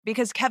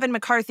because Kevin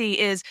McCarthy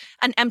is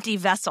an empty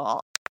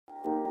vessel.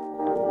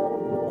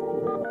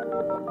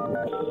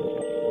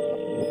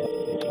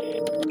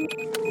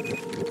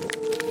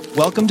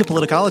 Welcome to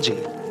Politicology.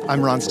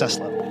 I'm Ron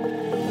Steslow.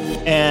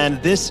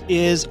 And this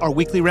is our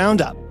weekly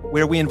Roundup,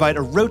 where we invite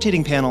a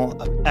rotating panel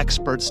of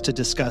experts to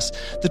discuss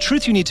the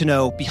truth you need to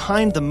know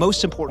behind the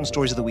most important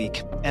stories of the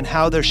week and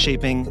how they're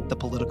shaping the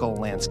political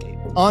landscape.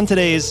 On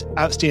today's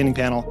outstanding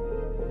panel,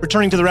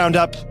 returning to the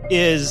Roundup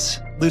is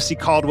Lucy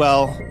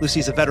Caldwell.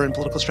 Lucy's a veteran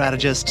political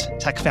strategist,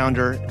 tech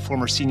founder, and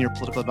former senior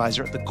political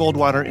advisor at the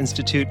Goldwater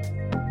Institute.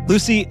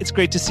 Lucy, it's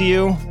great to see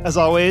you, as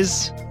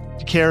always. Do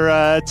you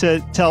care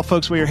to tell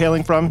folks where you're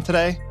hailing from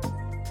today?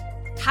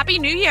 Happy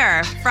New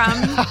Year from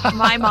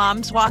my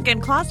mom's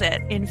walk-in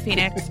closet in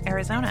Phoenix,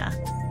 Arizona.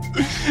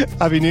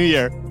 Happy New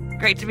Year.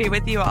 Great to be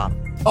with you all.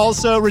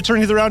 Also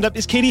returning to the Roundup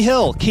is Katie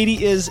Hill.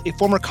 Katie is a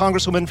former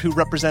congresswoman who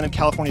represented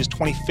California's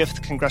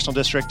 25th congressional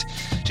district.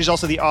 She's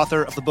also the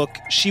author of the book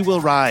She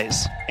Will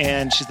Rise,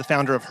 and she's the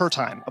founder of Her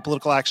Time, a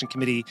political action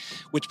committee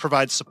which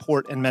provides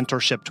support and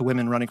mentorship to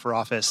women running for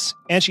office.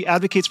 And she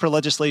advocates for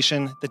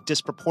legislation that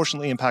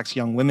disproportionately impacts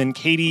young women.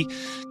 Katie,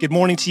 good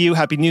morning to you.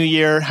 Happy New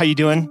Year. How you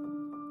doing?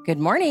 Good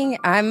morning.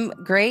 I'm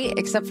great,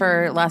 except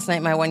for last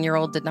night my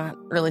 1-year-old did not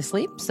really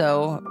sleep,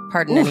 so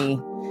pardon any,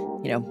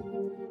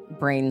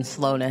 brain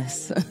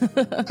slowness.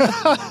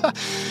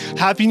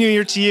 Happy New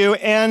Year to you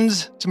and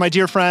to my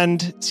dear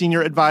friend,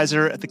 senior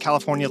advisor at the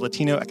California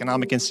Latino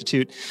Economic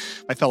Institute,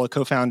 my fellow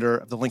co-founder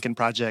of the Lincoln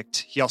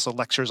Project. He also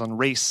lectures on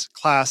race,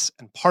 class,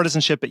 and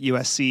partisanship at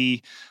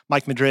USC.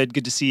 Mike Madrid,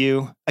 good to see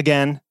you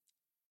again.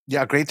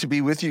 Yeah, great to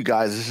be with you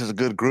guys. This is a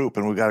good group,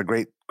 and we've got a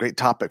great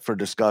topic for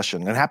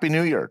discussion. And Happy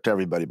New Year to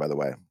everybody, by the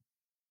way.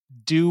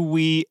 Do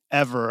we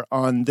ever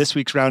on this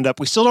week's Roundup?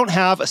 We still don't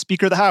have a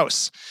Speaker of the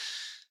House.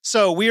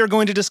 So we are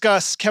going to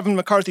discuss Kevin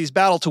McCarthy's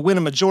battle to win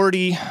a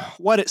majority,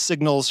 what it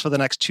signals for the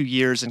next 2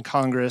 years in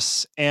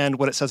Congress, and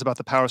what it says about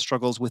the power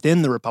struggles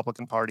within the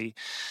Republican Party.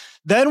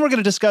 Then we're going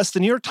to discuss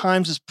the New York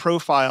Times'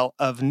 profile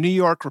of New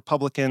York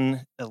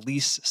Republican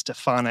Elise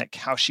Stefanik,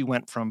 how she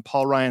went from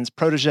Paul Ryan's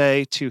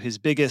protege to his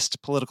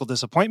biggest political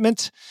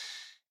disappointment,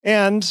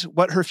 and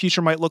what her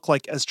future might look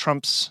like as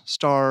Trump's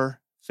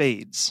star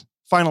fades.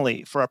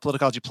 Finally, for our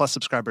Politicology Plus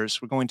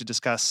subscribers, we're going to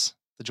discuss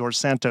the George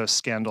Santos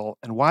scandal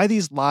and why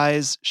these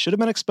lies should have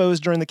been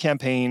exposed during the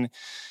campaign,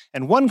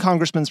 and one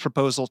congressman's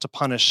proposal to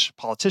punish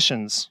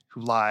politicians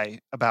who lie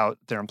about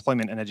their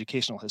employment and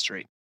educational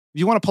history. If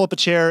you want to pull up a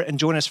chair and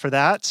join us for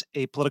that,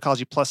 a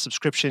Politicology Plus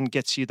subscription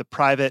gets you the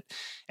private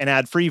and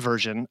ad-free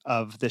version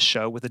of this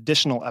show with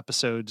additional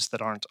episodes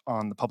that aren't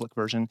on the public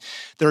version.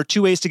 There are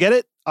 2 ways to get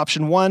it.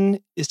 Option 1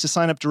 is to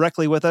sign up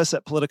directly with us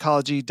at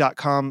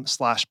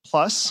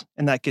politicology.com/plus,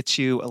 and that gets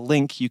you a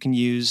link you can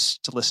use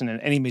to listen in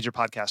any major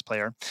podcast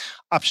player.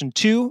 Option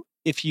 2,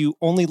 if you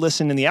only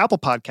listen in the Apple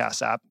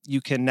Podcasts app,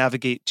 you can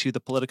navigate to the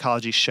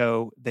Politicology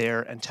show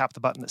there and tap the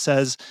button that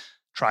says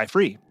try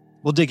free.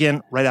 We'll dig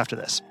in right after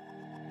this.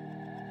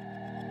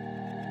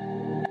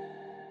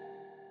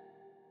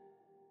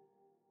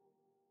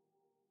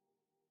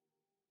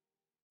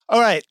 All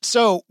right,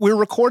 so we're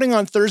recording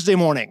on Thursday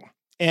morning,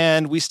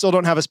 and we still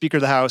don't have a Speaker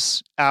of the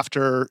House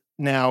after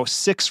now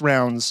 6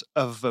 rounds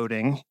of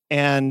voting.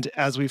 And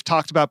as we've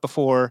talked about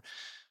before,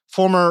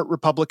 former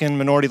Republican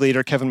Minority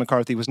Leader Kevin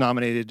McCarthy was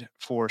nominated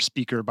for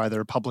Speaker by the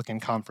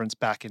Republican Conference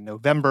back in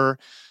November.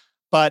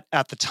 But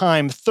at the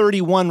time,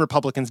 31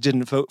 Republicans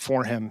didn't vote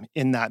for him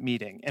in that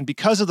meeting. And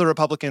because of the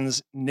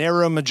Republicans'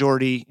 narrow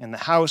majority in the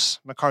House,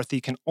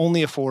 McCarthy can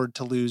only afford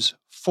to lose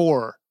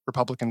 4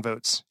 Republican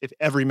votes if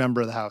every member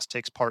of the House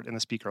takes part in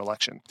the Speaker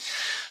election.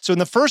 So in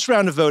the first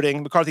round of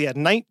voting, McCarthy had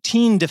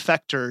 19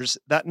 defectors.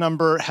 That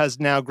number has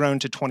now grown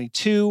to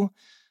 22.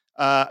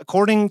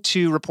 According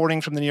to reporting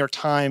from the New York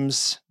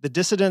Times, the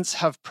dissidents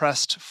have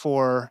pressed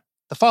for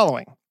the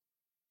following: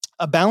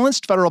 a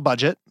balanced federal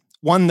budget,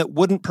 one that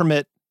wouldn't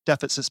permit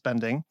deficit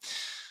spending,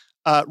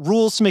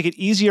 rules to make it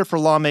easier for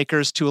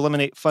lawmakers to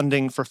eliminate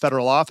funding for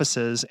federal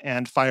offices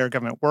and fire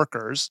government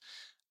workers.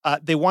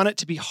 They want it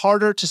to be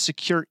harder to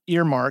secure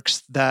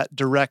earmarks that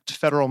direct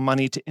federal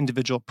money to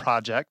individual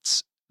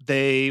projects.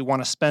 They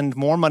want to spend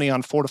more money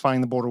on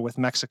fortifying the border with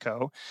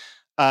Mexico.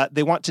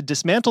 They want to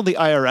dismantle the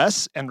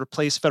IRS and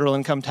replace federal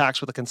income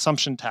tax with a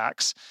consumption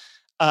tax.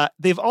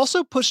 They've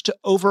also pushed to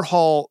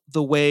overhaul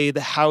the way the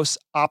House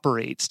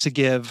operates to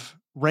give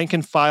rank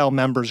and file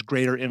members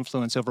greater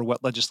influence over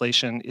what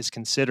legislation is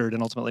considered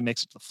and ultimately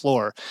makes it to the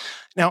floor.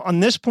 Now, on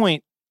this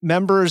point,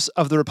 members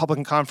of the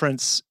Republican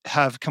conference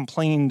have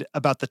complained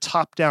about the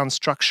top-down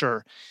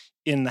structure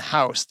in the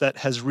House that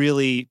has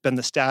really been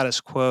the status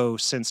quo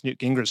since Newt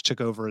Gingrich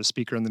took over as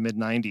Speaker in the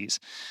mid-90s.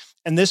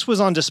 And this was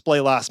on display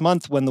last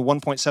month when the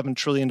 $1.7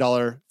 trillion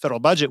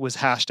federal budget was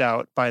hashed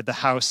out by the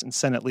House and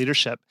Senate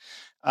leadership.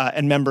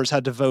 And members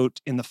had to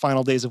vote in the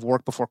final days of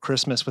work before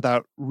Christmas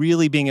without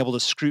really being able to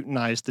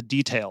scrutinize the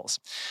details.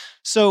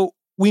 So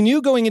we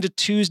knew going into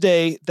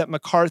Tuesday that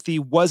McCarthy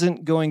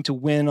wasn't going to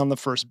win on the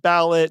first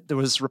ballot. There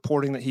was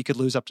reporting that he could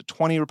lose up to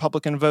 20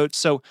 Republican votes.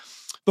 So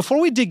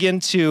before we dig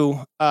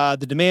into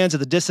the demands of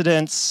the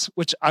dissidents,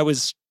 which I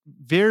was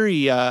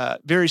very,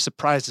 very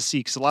surprised to see,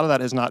 because a lot of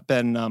that has not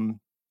been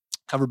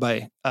covered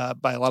by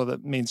a lot of the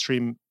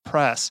mainstream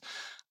press.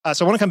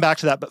 So I want to come back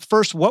to that. But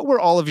first, what were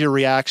all of your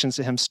reactions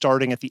to him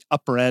starting at the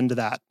upper end of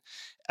that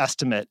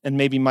estimate? And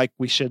maybe, Mike,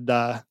 we should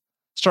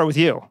start with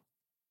you.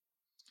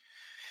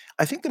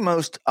 I think the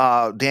most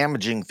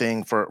damaging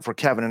thing for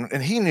Kevin,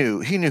 and he knew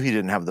he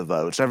didn't have the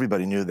votes.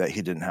 Everybody knew that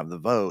he didn't have the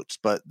votes.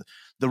 But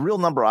the real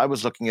number I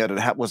was looking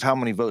at was how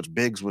many votes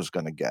Biggs was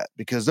going to get,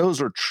 because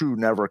those are true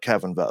never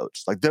Kevin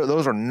votes. Like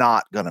those are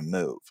not going to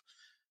move.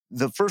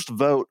 The first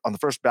vote on the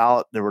first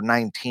ballot, there were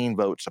 19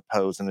 votes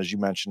opposed. And as you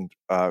mentioned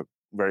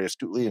very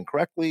astutely and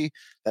correctly,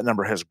 that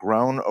number has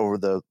grown over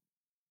the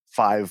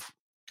 5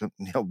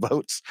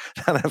 votes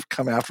that have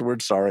come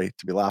afterwards. Sorry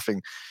to be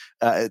laughing.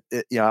 By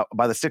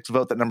the 6th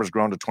vote, that number's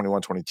grown to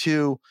 21-22.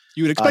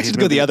 You would expect it to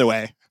go the other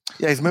way.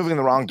 Yeah, he's moving in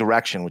the wrong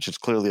direction, which is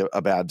clearly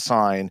a bad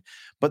sign.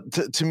 But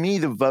to me,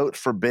 the vote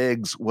for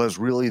Biggs was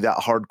really that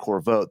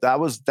hardcore vote. That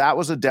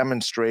was a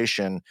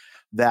demonstration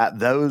that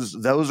those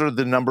are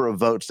the number of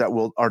votes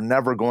that are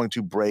never going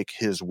to break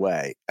his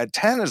way. At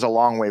 10 is a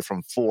long way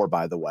from 4,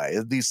 by the way.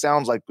 It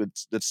sounds like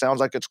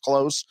it's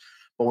close,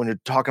 but when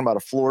you're talking about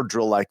a floor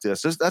drill like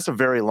this, that's a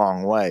very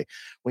long way.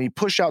 When you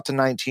push out to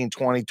 19,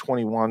 20,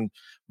 21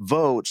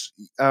 votes,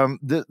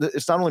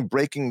 it's not only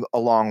breaking a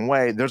long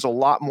way, there's a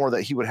lot more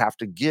that he would have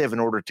to give in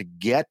order to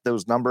get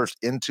those numbers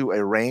into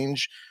a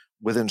range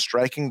within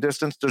striking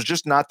distance. There's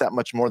just not that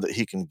much more that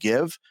he can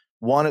give.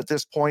 1, at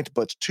this point,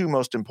 but 2,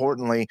 most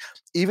importantly,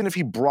 even if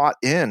he brought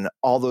in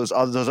all those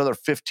other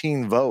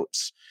 15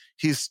 votes,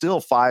 he's still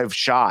 5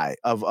 shy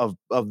of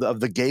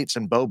the Gates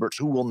and Boeberts,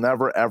 who will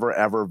never, ever,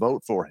 ever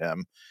vote for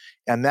him.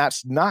 And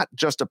that's not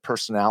just a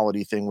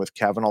personality thing with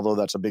Kevin, although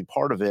that's a big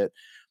part of it.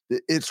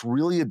 It's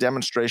really a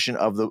demonstration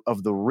of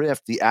the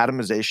rift, the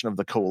atomization of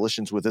the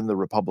coalitions within the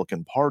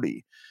Republican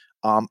Party,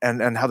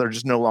 and how they're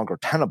just no longer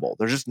tenable.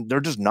 They're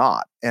just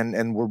not,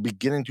 and we're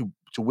beginning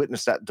to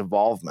witness that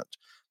devolvement.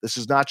 This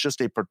is not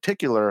just a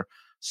particular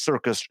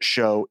circus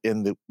show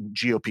in the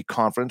GOP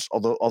conference,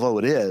 although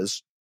it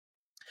is.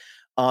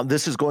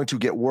 This is going to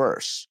get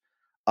worse.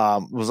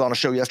 Was on a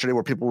show yesterday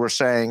where people were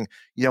saying,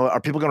 are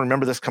people going to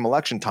remember this come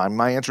election time?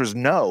 My answer is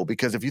no,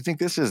 because if you think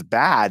this is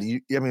bad,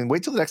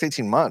 wait till the next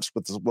 18 months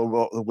with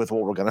what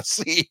we're going to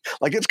see.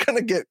 Like, it's going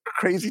to get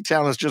crazy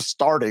town is just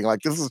starting.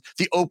 Like, this is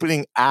the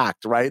opening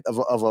act, right,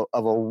 of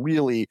a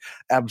really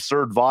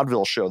absurd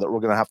vaudeville show that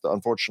we're going to have to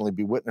unfortunately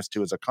be witness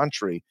to as a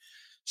country.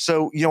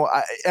 So,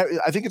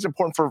 I think it's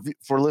important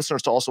for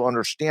listeners to also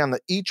understand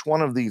that each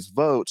one of these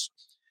votes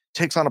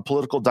takes on a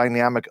political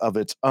dynamic of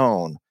its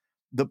own.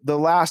 The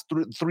last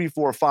 3,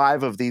 4,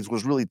 5 of these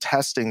was really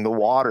testing the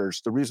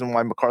waters. The reason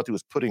why McCarthy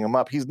was putting him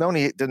up, he's known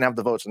he didn't have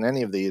the votes in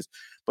any of these,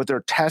 but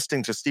they're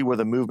testing to see where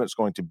the movement's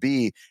going to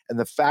be. And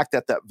the fact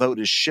that vote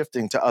is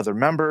shifting to other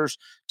members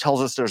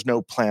tells us there's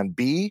no plan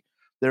B.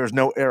 There's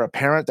no heir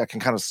apparent that can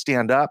kind of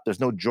stand up. There's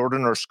no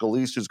Jordan or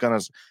Scalise who's going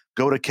to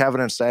go to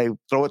Kevin and say,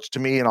 throw it to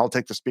me and I'll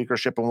take the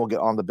speakership and we'll get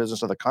on the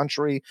business of the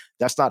country.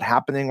 That's not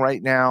happening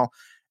right now.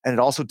 And it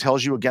also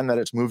tells you, again, that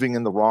it's moving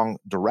in the wrong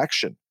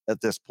direction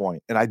at this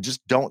point. And I just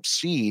don't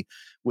see,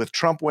 with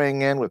Trump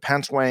weighing in, with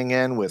Pence weighing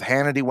in, with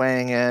Hannity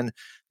weighing in,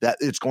 that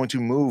it's going to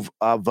move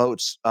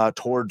votes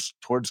towards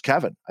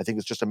Kevin. I think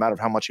it's just a matter of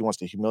how much he wants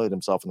to humiliate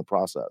himself in the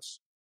process.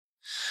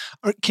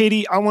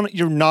 Katie,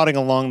 you're nodding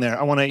along there.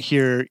 I want to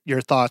hear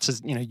your thoughts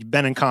as you've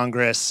been in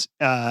Congress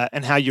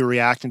and how you're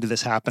reacting to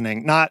this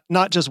happening.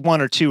 Not just 1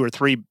 or 2 or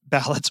 3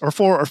 ballots or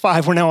 4 or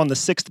 5. We're now on the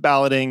 6th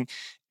balloting.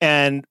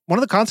 And one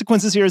of the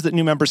consequences here is that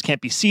new members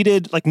can't be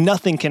seated. Like,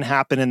 nothing can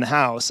happen in the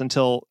House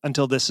until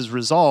this is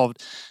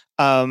resolved.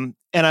 And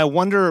I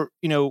wonder,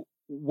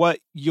 what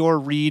your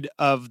read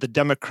of the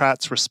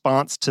Democrats'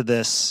 response to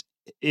this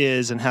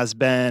is and has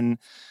been,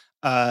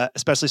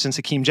 especially since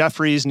Hakeem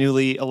Jeffries,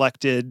 newly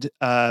elected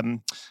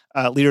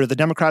leader of the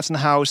Democrats in the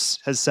House,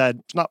 has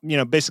said,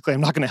 basically, I'm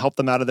not going to help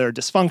them out of their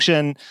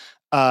dysfunction.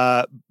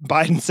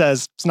 Biden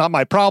says, it's not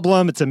my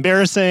problem. It's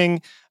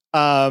embarrassing.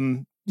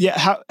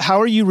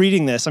 How are you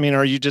reading this? I mean,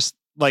 are you just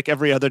like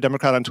every other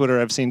Democrat on Twitter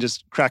I've seen,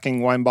 just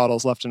cracking wine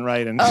bottles left and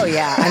right? And oh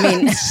yeah, I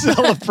mean,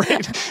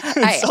 celebration.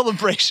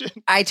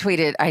 I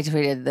tweeted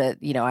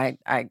that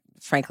I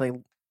frankly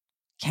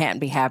can't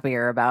be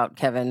happier about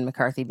Kevin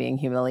McCarthy being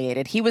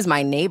humiliated. He was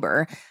my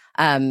neighbor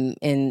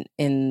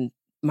in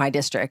my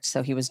district,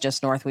 so he was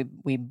just north.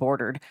 We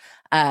bordered.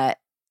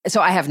 So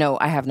I have no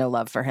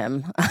love for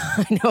him.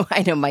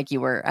 I know, Mike,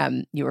 you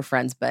were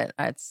friends, but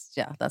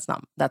that's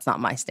not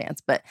my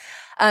stance. But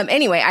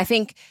anyway, I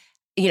think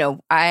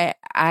I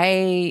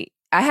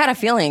had a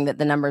feeling that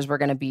the numbers were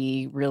going to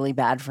be really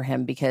bad for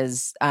him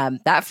because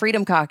that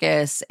Freedom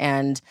Caucus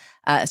and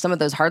some of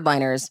those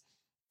hardliners,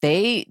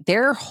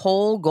 their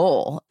whole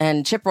goal,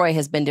 and Chip Roy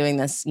has been doing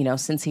this,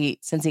 since he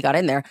got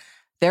in there.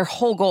 Their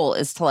whole goal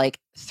is to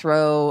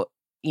throw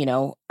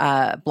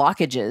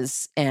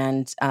blockages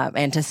and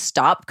to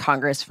stop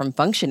Congress from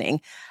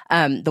functioning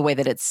the way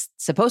that it's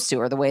supposed to,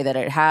 or the way that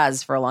it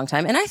has for a long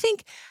time. And I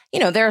think,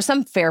 there are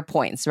some fair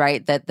points,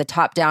 right? That the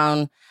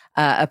top-down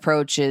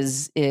approach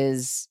is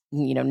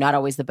not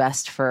always the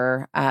best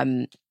for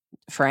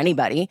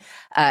anybody.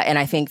 And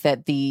I think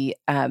that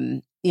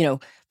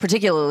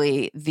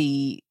particularly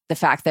the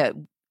fact that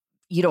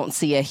you don't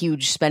see a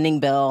huge spending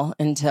bill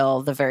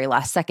until the very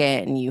last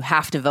second and you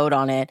have to vote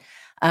on it.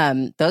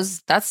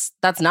 That's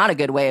not a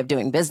good way of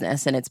doing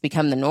business, and it's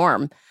become the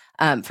norm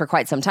for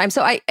quite some time.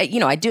 So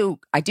I do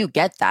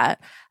get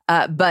that,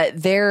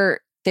 but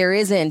there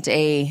isn't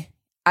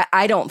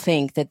I don't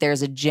think that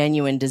there's a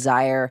genuine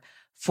desire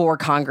for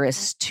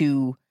Congress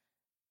to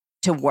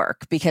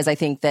work, because I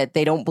think that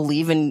they don't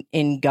believe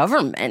in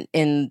government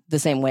in the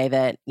same way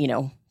that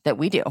that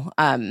we do.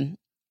 And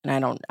I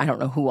don't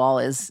know who all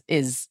is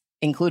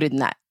included in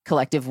that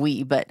collective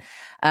we, but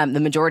the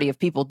majority of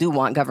people do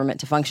want government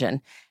to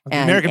function.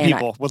 The American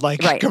people would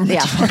like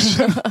government to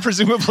function,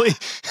 presumably.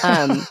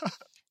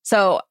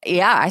 So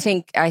yeah, I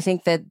think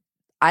that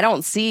I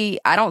don't see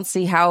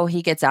how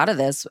he gets out of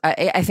this.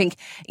 I think,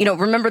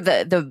 remember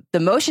the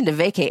motion to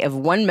vacate, of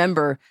one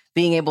member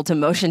being able to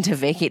motion to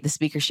vacate the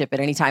speakership at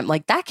any time,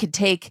 like that could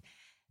take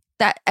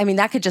that. I mean,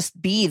 that could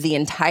just be the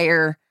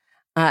entire,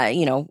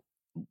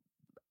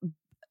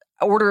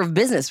 order of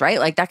business, right?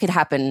 Like that could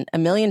happen a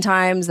million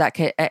times. That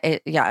could,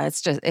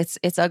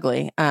 it's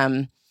ugly.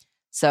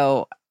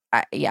 So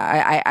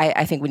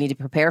I think we need to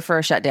prepare for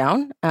a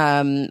shutdown.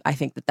 I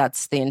think that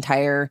that's the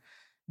entire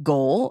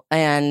goal.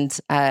 And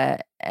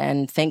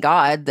thank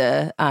God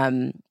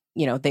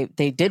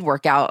they did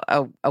work out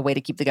a way to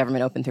keep the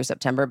government open through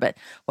September. But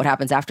what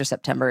happens after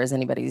September is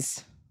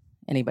anybody's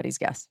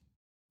guess.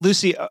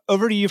 Lucy,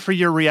 over to you for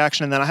your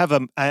reaction, and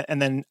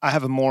then I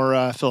have a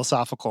more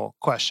philosophical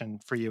question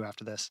for you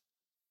after this.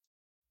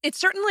 It's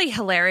certainly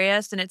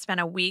hilarious, and it's been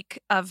a week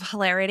of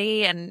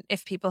hilarity. And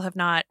if people have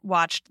not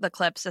watched the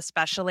clips,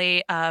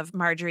 especially of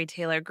Marjorie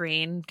Taylor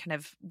Greene kind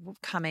of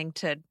coming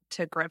to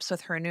grips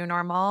with her new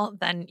normal,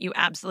 then you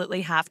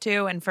absolutely have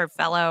to. And for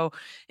fellow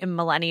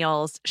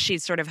millennials,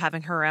 she's sort of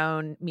having her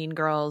own Mean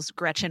Girls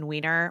Gretchen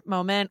Wiener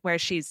moment where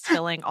she's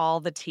spilling all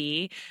the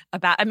tea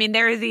about,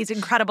 there are these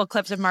incredible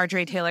clips of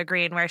Marjorie Taylor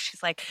Greene where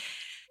she's like,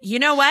 you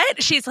know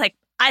what? She's like,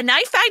 and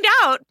I find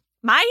out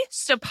my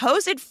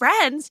supposed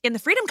friends in the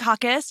Freedom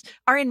Caucus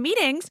are in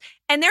meetings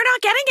and they're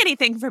not getting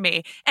anything from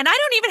me. And I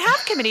don't even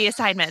have committee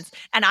assignments.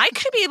 And I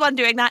could be the one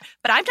doing that,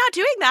 but I'm not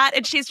doing that.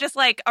 And she's just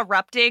like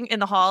erupting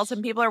in the halls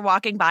and people are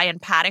walking by and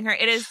patting her.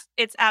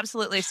 It's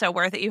absolutely so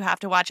worth it. You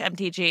have to watch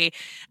MTG.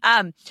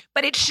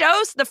 But it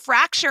shows the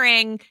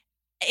fracturing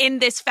in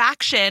this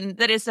faction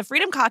that is the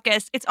Freedom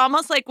Caucus. It's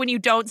almost like when you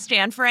don't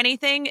stand for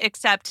anything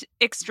except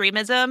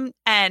extremism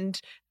and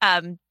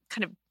kind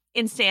of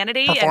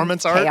insanity,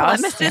 performance and art,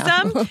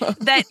 polemicism,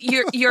 that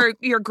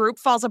your group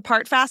falls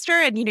apart faster.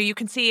 And you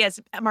can see as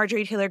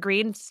Marjorie Taylor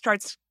Greene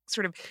starts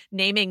sort of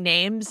naming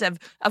names of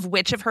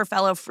which of her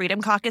fellow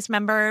Freedom Caucus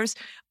members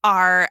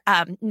are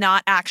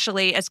not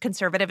actually as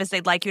conservative as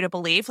they'd like you to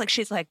believe. Like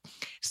she's like,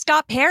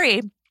 Scott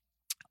Perry,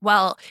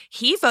 well,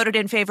 he voted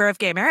in favor of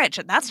gay marriage,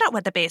 and that's not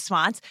what the base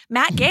wants.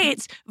 Matt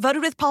Gaetz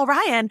voted with Paul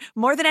Ryan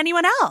more than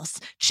anyone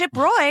else. Chip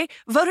Roy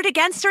voted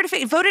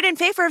in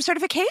favor of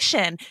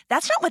certification.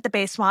 That's not what the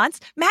base wants.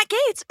 Matt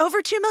Gaetz,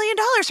 over $2 million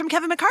from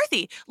Kevin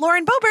McCarthy.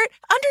 Lauren Boebert,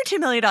 under $2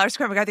 million from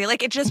Kevin McCarthy.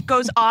 Like, it just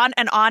goes on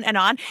and on and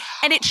on.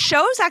 And it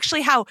shows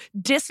actually how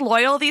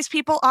disloyal these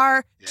people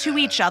are to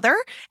each other.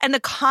 And the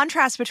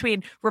contrast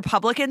between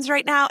Republicans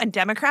right now and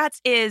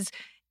Democrats is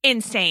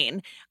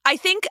insane. I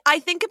think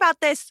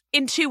about this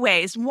in two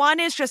ways. One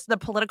is just the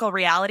political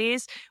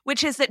realities,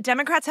 which is that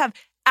Democrats have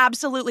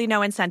absolutely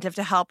no incentive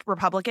to help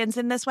Republicans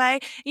in this way.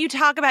 You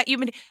talk about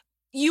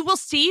you will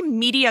see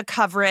media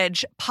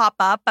coverage pop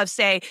up of,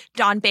 say,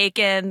 Don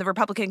Bacon, the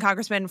Republican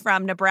congressman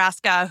from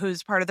Nebraska,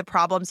 who's part of the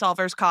Problem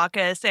Solvers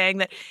Caucus, saying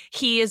that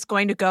he is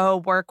going to go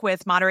work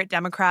with moderate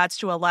Democrats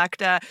to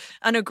elect an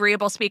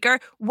agreeable speaker.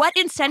 What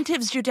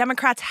incentives do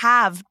Democrats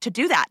have to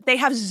do that? They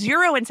have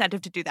zero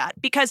incentive to do that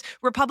because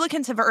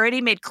Republicans have already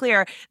made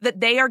clear that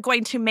they are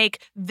going to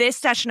make this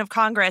session of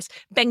Congress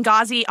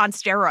Benghazi on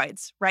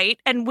steroids, right?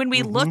 And when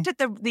we looked at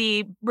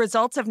the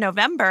results of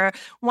November,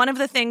 one of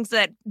the things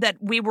that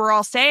we were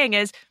all saying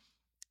is,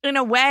 in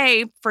a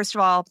way, first of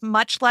all,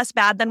 much less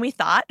bad than we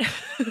thought,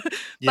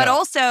 but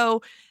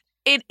also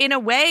in a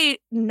way,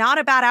 not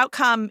a bad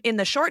outcome in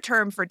the short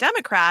term for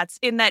Democrats,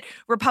 in that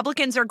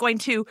Republicans are going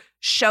to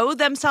show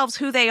themselves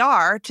who they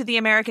are to the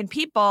American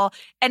people,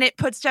 and it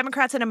puts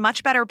Democrats in a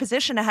much better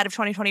position ahead of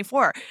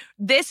 2024.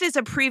 This is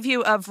a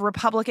preview of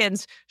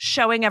Republicans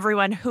showing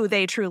everyone who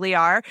they truly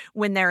are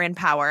when they're in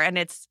power, and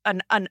it's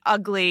an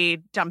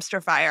ugly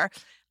dumpster fire.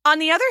 On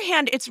the other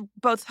hand, it's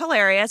both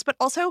hilarious, but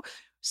also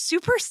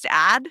super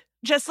sad,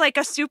 just like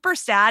a super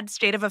sad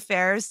state of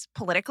affairs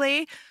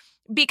politically,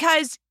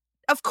 because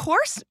of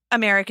course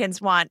Americans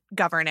want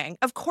governing.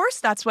 Of course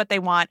that's what they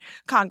want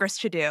Congress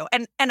to do.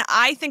 And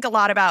I think a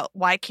lot about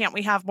why can't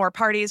we have more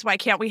parties? Why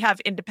can't we have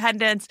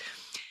independence?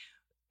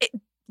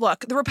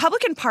 Look, the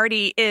Republican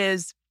Party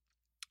is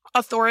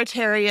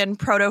authoritarian,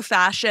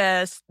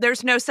 proto-fascist.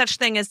 There's no such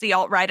thing as the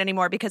alt-right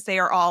anymore because they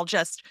are all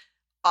just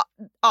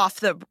off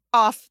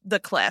the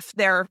cliff.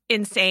 They're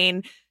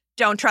insane,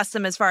 don't trust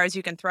them as far as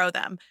you can throw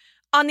them.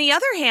 On the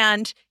other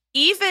hand,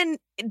 even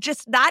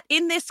just that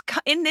in this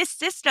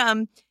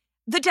system,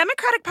 the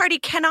Democratic Party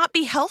cannot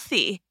be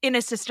healthy in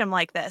a system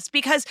like this,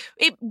 because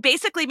it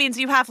basically means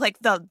you have like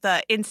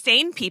the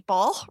insane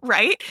people,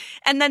 right?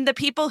 And then the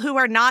people who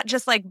are not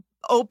just like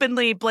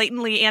openly,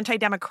 blatantly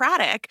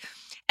anti-democratic.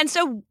 And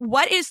so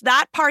what is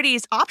that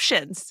party's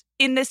options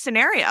in this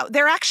scenario?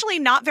 They're actually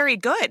not very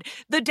good.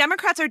 The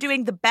Democrats are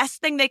doing the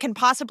best thing they can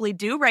possibly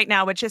do right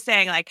now, which is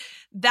saying like,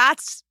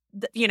 that's,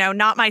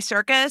 not my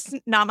circus,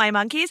 not my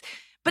monkeys.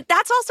 But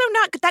that's also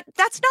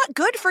that's not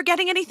good for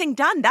getting anything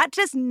done. That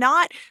does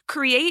not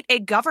create a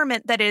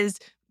government that is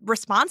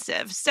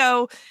responsive.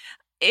 So,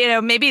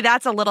 maybe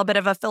that's a little bit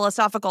of a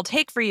philosophical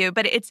take for you,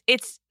 but it's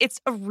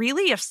a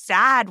really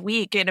sad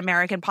week in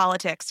American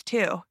politics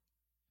too.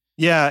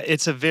 Yeah,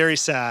 it's a very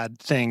sad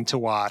thing to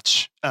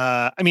watch.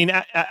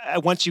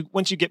 Once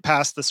you get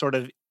past the sort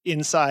of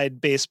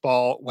inside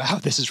baseball, wow,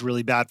 this is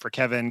really bad for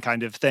Kevin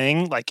kind of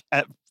thing, like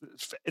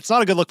it's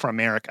not a good look for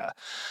America.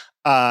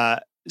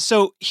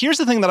 So here's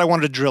the thing that I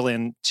wanted to drill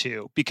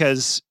into,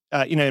 because,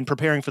 in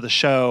preparing for the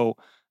show,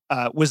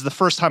 was the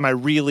first time I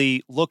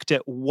really looked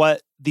at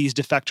what these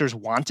defectors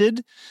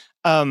wanted.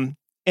 And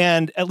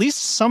at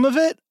least some of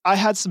it I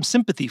had some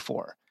sympathy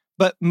for.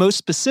 But most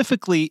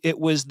specifically, it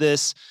was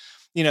this,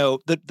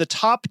 the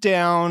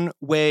top-down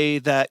way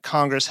that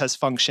Congress has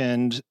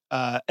functioned,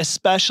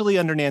 especially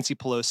under Nancy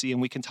Pelosi.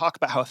 And we can talk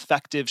about how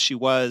effective she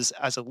was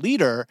as a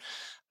leader.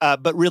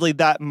 But really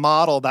that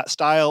model, that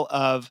style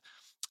of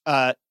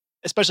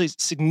especially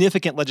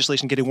significant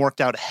legislation getting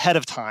worked out ahead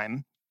of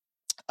time,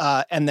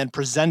 and then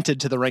presented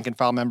to the rank and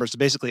file members to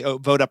basically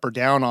vote up or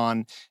down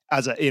on,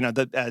 as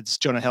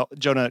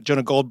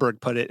Jonah Goldberg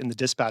put it in the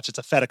Dispatch, it's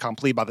a fait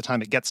accompli by the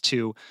time it gets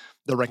to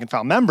the rank and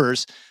file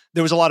members.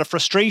 There was a lot of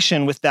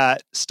frustration with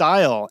that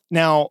style.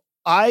 Now,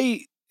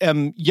 I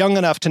am young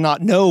enough to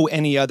not know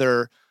any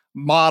other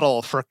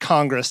model for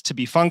Congress to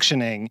be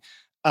functioning,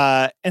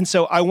 and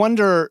so I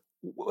wonder,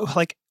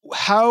 like,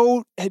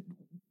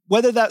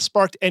 whether that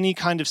sparked any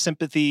kind of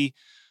sympathy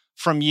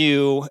from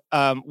you,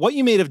 what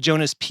you made of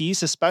Jonah's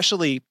piece,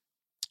 especially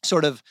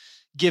sort of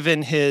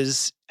given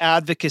his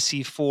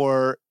advocacy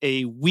for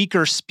a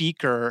weaker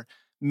speaker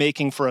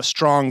making for a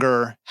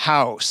stronger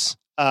House,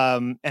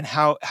 and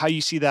how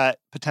you see that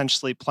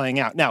potentially playing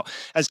out. Now,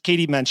 as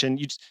Katie mentioned,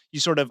 you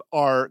sort of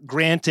are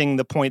granting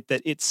the point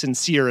that it's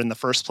sincere in the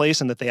first place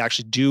and that they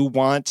actually do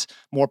want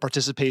more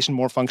participation,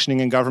 more functioning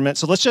in government.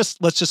 So let's just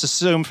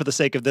assume, for the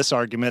sake of this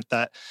argument,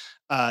 that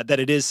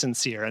it is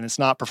sincere and it's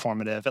not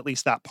performative, at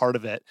least that part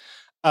of it.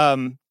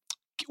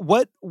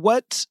 What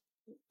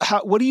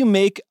do you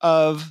make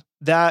of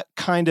that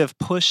kind of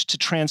push to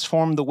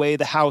transform the way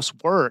the House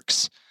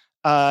works?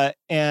 And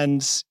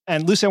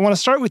Lucy, I want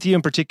to start with you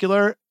in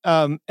particular.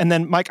 And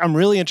then Mike, I'm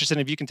really interested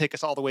if you can take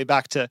us all the way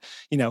back to,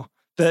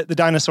 the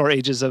dinosaur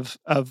ages of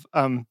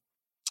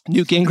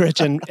Newt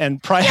Gingrich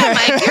and Pryor.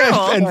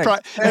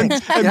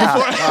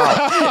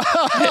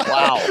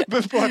 Wow.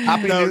 Before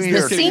Happy New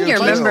Year. The senior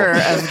member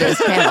of this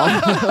panel.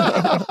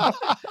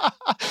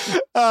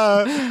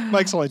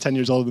 Mike's only 10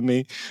 years older than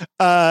me.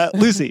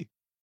 Lucy.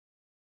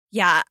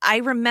 Yeah, I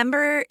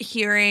remember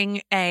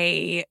hearing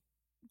a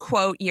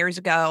quote years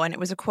ago, and it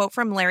was a quote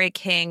from Larry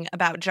King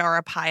about Joe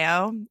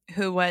Arpaio,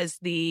 who was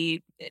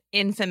the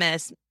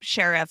infamous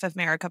sheriff of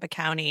Maricopa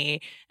County,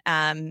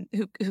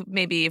 who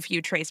maybe if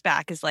you trace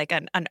back is like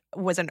an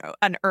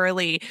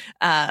early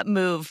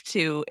move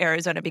to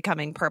Arizona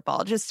becoming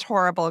purple. Just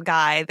horrible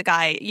guy. The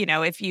guy,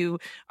 if you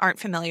aren't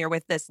familiar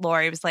with this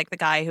lore, he was like the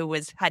guy who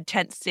had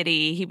Tent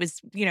City. He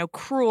was,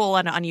 cruel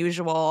and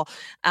unusual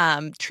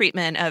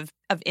treatment of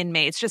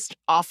inmates. Just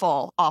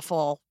awful,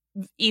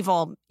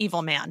 evil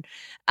man.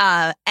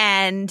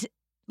 And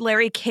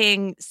Larry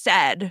King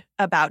said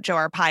about Joe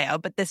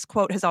Arpaio, but this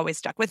quote has always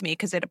stuck with me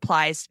because it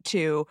applies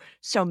to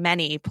so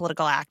many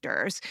political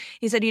actors.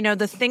 He said,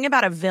 the thing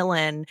about a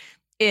villain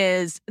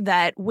is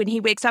that when he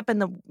wakes up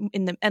and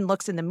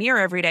looks in the mirror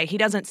every day, he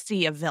doesn't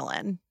see a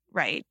villain,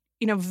 right?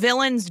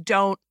 Villains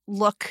don't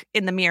look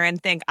in the mirror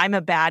and think, I'm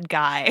a bad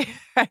guy.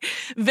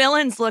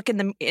 Villains look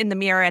in the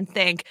mirror and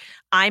think,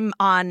 I'm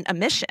on a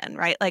mission,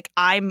 right? Like,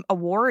 I'm a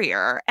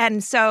warrior.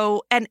 And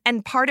so, and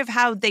part of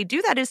how they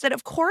do that is that,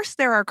 of course,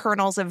 there are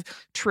kernels of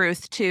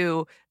truth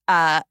to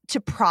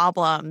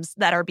problems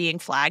that are being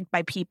flagged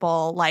by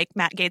people like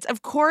Matt Gaetz.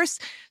 Of course,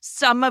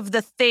 some of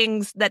the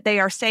things that they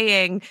are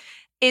saying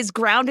is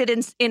grounded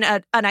in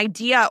an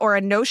idea or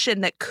a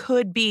notion that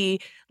could be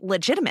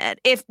legitimate.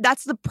 If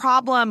that's the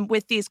problem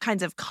with these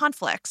kinds of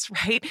conflicts,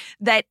 right?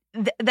 That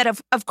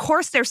of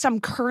course there's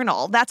some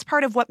kernel. That's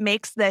part of what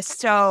makes this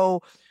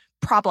so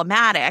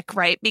problematic,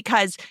 right?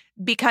 Because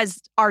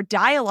our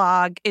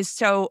dialogue is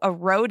so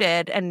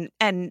eroded, and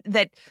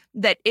that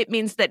it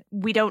means that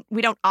we don't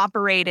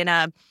operate in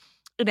a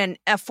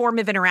form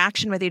of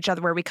interaction with each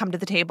other where we come to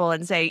the table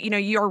and say,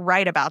 you're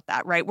right about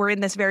that, right? We're in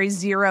this very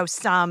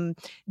zero-sum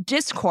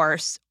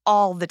discourse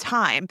all the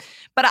time.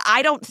 But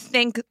I don't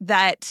think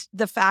that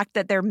the fact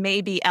that there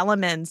may be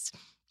elements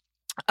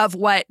of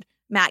what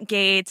Matt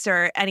Gaetz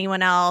or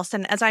anyone else.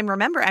 And as I'm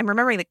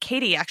remembering that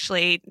Katie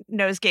actually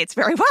knows Gaetz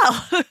very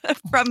well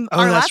from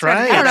our last round.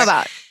 right. I don't know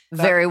about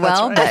very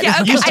well, right. but Yeah,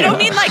 okay. Used I to. don't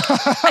mean like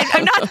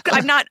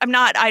I'm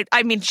not.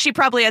 I mean, she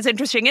probably has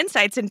interesting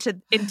insights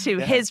into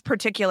his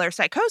particular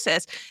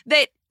psychosis.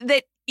 That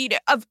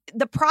of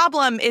the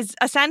problem is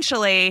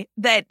essentially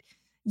that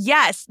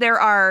yes, there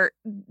are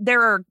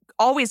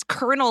always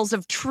kernels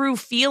of true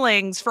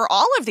feelings for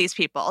all of these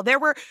people. There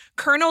were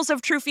kernels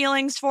of true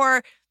feelings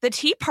for the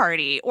Tea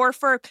Party or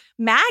for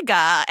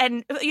MAGA,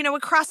 and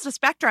across the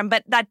spectrum.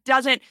 But that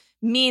doesn't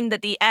mean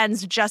that the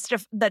ends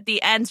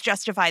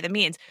justify the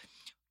means.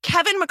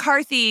 Kevin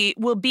McCarthy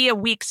will be a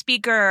weak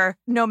speaker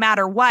no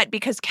matter what,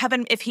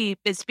 if he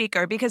is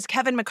speaker, because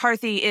Kevin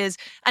McCarthy is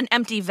an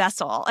empty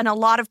vessel, and a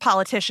lot of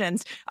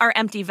politicians are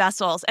empty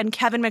vessels, and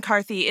Kevin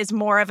McCarthy is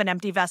more of an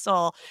empty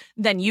vessel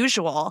than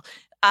usual.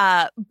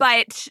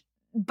 But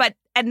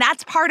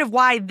that's part of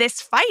why this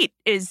fight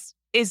is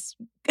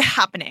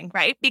happening,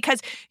 right?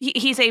 Because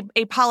he's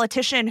a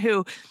politician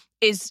who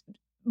is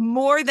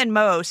more than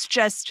most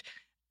just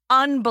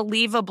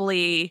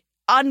unbelievably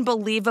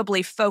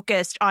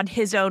focused on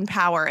his own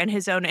power and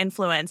his own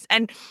influence.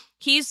 And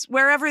he's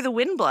wherever the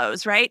wind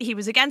blows, right? He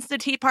was against the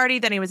Tea Party,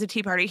 then he was a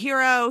Tea Party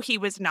hero. He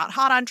was not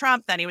hot on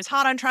Trump, then he was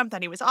hot on Trump,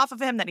 then he was off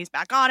of him, then he's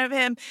back on of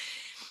him.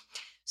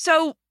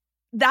 So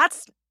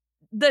that's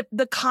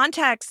the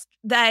context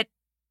that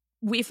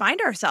we find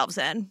ourselves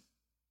in.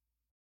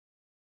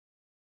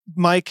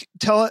 Mike,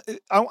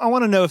 I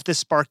want to know if this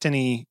sparked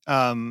any,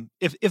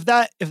 if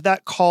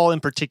that call in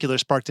particular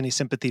sparked any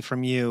sympathy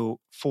from you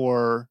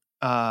for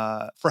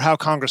how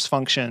Congress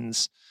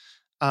functions,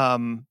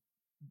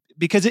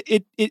 because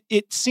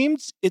it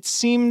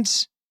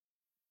seemed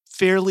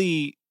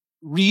fairly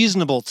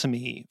reasonable to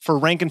me for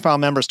rank and file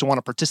members to want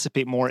to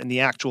participate more in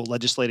the actual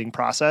legislating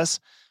process,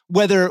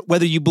 whether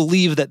you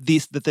believe that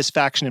this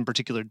faction in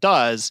particular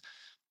does.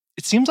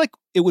 It seems like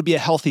it would be a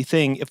healthy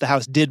thing if the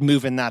House did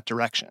move in that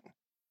direction.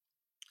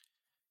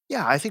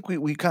 Yeah, I think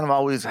we kind of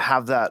always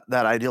have that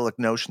idyllic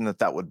notion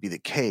that would be the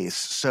case.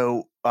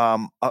 So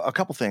a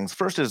couple things.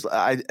 First is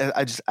I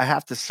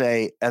have to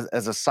say,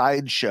 as a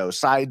side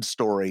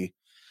story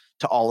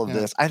to all of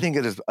this, I think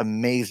it is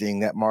amazing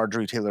that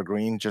Marjorie Taylor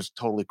Greene just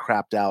totally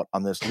crapped out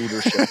on this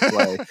leadership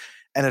play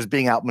and is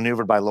being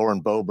outmaneuvered by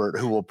Lauren Boebert,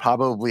 who will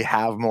probably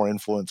have more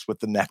influence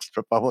with the next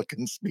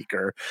Republican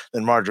speaker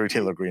than Marjorie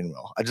Taylor Greene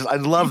will. I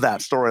love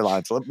that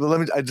storyline. So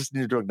I just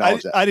need to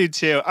acknowledge that. I do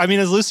too. I mean,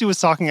 as Lucy was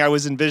talking, I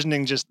was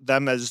envisioning just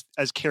them as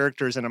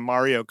characters in a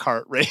Mario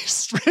Kart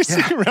race,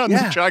 racing around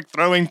the track,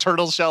 throwing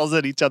turtle shells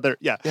at each other.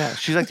 Yeah. Yeah.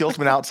 She's like the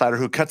ultimate outsider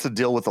who cuts a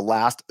deal with the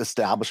last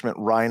establishment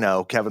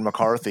rhino, Kevin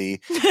McCarthy.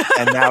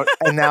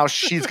 And now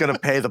she's going to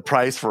pay the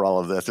price for all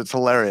of this. It's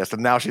hilarious.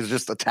 And now she's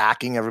just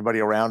attacking everybody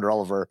around her,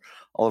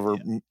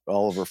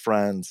 all of her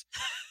friends.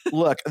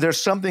 Look, there's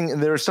something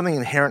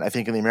inherent, I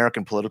think, in the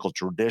American political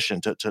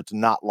tradition to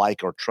not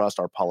like or trust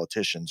our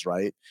politicians,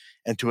 right?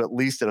 And to at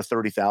least at a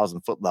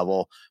 30,000 foot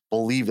level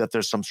believe that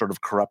there's some sort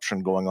of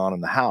corruption going on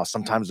in the House.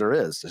 Sometimes there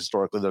is.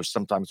 Historically,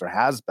 sometimes there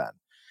has been.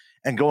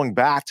 And going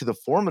back to the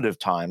formative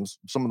times,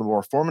 some of the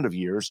more formative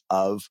years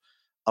of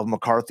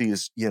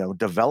McCarthy's,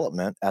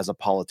 development as a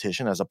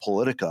politician, as a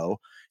politico,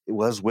 it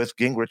was with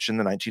Gingrich in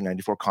the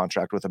 1994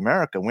 contract with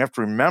America. And we have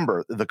to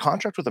remember the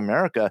contract with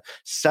America,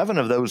 7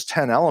 of those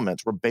 10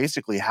 elements were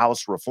basically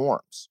House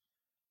reforms.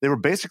 They were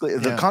basically,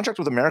 the contract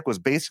with America was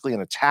basically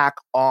an attack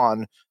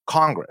on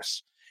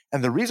Congress.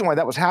 And the reason why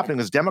that was happening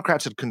is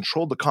Democrats had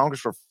controlled the Congress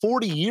for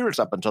 40 years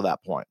up until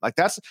that point. Like,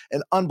 that's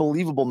an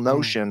unbelievable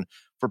notion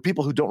for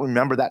people who don't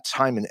remember that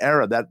time and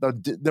era, that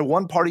the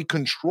one party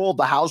controlled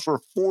the House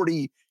for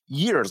 40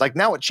 years. Like,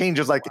 now it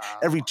changes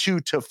every 2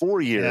 to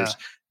 4 years.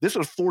 Yeah. This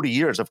was 40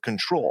 years of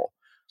control.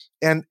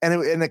 And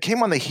it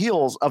came on the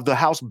heels of the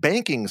House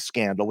banking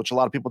scandal, which a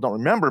lot of people don't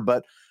remember,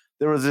 but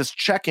there was this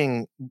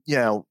checking,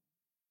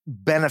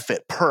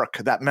 benefit perk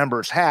that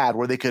members had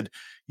where they could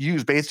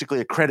use basically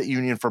a credit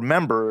union for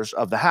members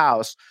of the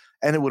House,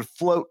 and it would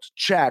float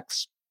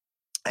checks.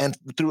 And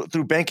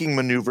through banking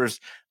maneuvers,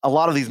 a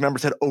lot of these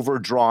members had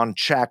overdrawn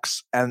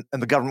checks, and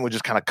the government would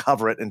just kind of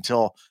cover it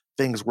until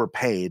things were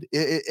paid.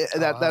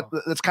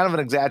 That's kind of an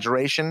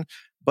exaggeration.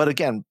 But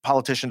again,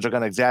 politicians are going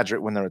to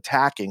exaggerate when they're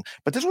attacking.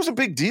 But this was a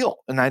big deal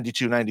in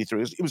 92,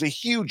 93. It was a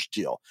huge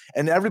deal.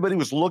 And everybody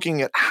was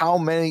looking at how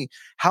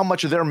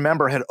much of their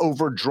member had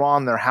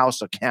overdrawn their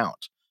House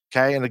account.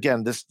 Okay. And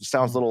again, this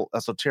sounds a little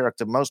esoteric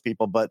to most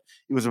people, but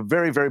it was a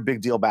very, very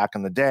big deal back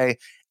in the day.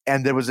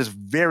 And there was this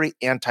very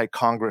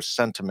anti-Congress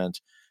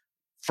sentiment.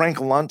 Frank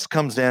Luntz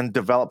comes in,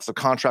 develops a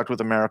contract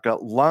with America.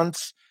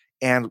 Luntz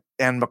and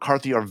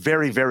McCarthy are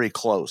very, very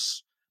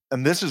close.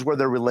 And this is where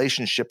their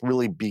relationship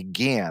really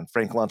began.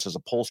 Frank Luntz is a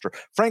pollster.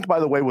 Frank, by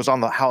the way, was on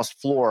the House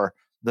floor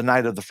the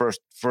night of the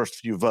first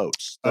few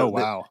votes. Oh,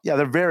 wow.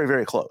 They're very,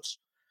 very close.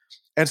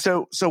 And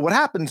so what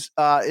happens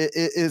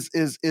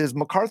is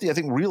McCarthy, I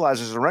think,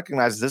 realizes and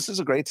recognizes this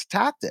is a great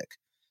tactic.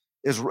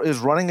 Is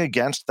running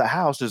against the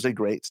House is a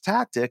great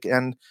tactic,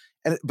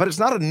 but it's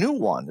not a new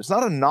one. It's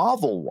not a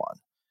novel one.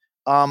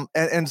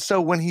 And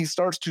so when he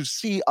starts to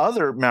see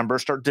other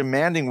members start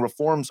demanding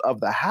reforms of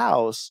the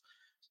House,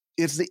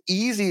 it's the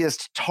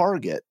easiest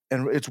target.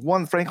 And it's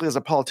one, frankly, as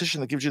a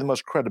politician that gives you the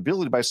most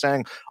credibility by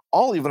saying,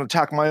 I'll even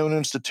attack my own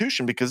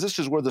institution because this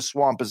is where the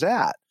swamp is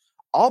at.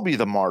 I'll be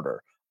the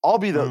martyr. I'll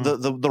be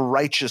the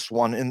righteous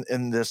one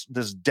in this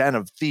den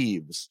of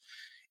thieves.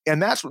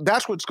 And that's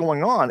what's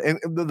going on. And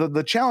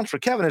the challenge for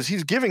Kevin is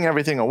he's giving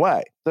everything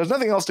away. There's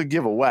nothing else to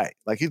give away.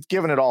 Like, he's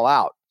giving it all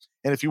out.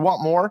 And if you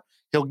want more,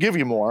 he'll give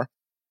you more.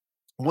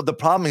 What the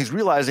problem he's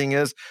realizing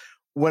is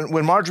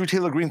when Marjorie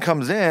Taylor Greene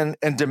comes in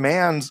and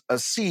demands a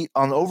seat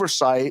on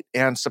oversight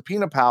and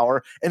subpoena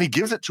power, and he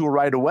gives it to her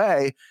right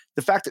away,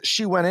 the fact that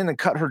she went in and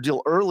cut her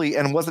deal early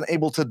and wasn't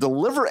able to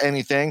deliver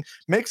anything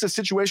makes the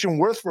situation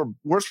worse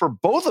for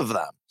both of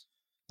them.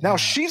 Now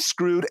she's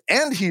screwed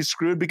and he's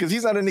screwed because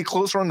he's not any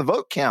closer on the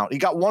vote count. He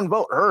got one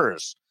vote,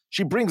 hers.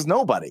 She brings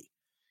nobody.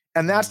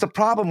 And that's the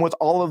problem with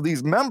all of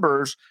these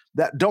members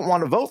that don't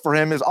want to vote for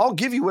him is I'll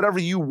give you whatever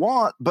you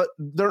want, but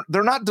they're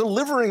not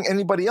delivering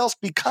anybody else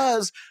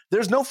because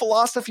there's no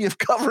philosophy of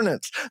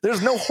governance.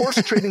 There's no horse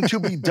trading to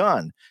be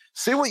done.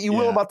 Say what you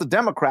will about the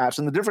Democrats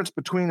and the difference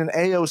between an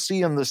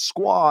AOC and the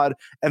squad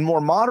and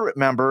more moderate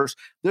members.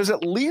 There's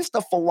at least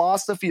a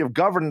philosophy of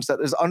governance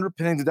that is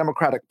underpinning the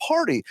Democratic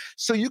Party.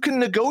 So you can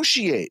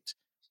negotiate.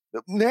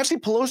 Nancy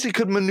Pelosi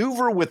could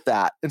maneuver with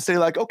that and say,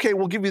 like, okay,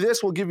 we'll give you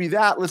this, we'll give you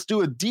that, let's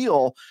do a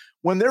deal.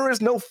 When there is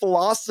no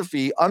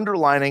philosophy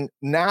underlining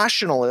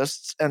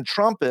nationalists and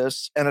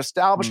Trumpists and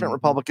establishment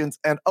Republicans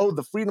and,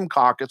 the Freedom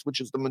Caucus,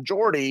 which is the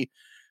majority,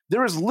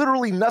 there is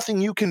literally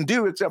nothing you can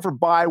do except for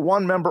buy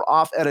one member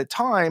off at a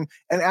time.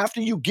 And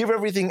after you give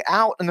everything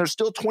out and there's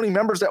still 20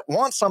 members that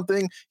want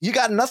something, you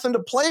got nothing to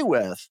play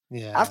with.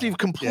 After you've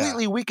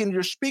completely weakened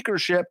your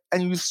speakership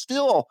and you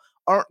still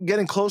aren't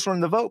getting closer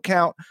in the vote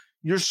count,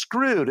 you're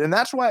screwed. And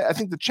that's why I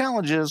think the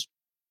challenge is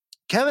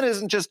Kevin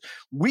isn't just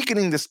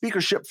weakening the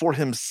speakership for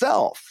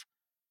himself.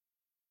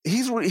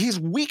 He's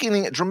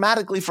weakening it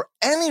dramatically for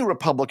any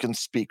Republican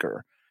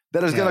speaker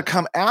that is going to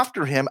come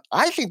after him.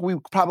 I think we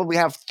probably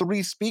have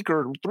three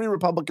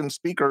Republican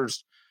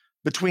speakers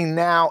between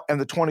now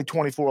and the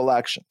 2024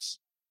 elections.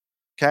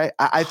 Okay.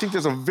 I think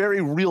there's a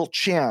very real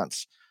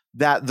chance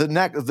that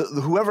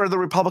whoever the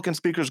Republican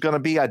speaker is going to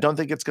be, I don't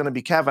think it's going to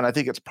be Kevin. I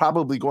think it's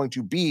probably going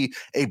to be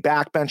a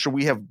backbencher.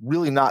 We have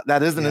really not,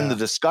 that isn't in the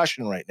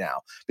discussion right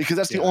now, because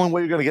that's the only way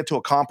you're going to get to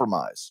a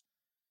compromise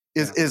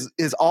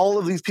is all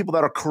of these people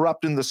that are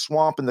corrupt in the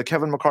swamp and the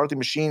Kevin McCarthy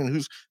machine and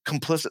who's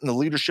complicit in the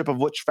leadership of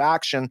which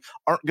faction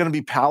aren't going to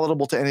be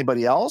palatable to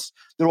anybody else.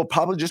 There will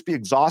probably just be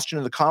exhaustion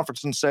in the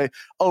conference and say,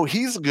 oh,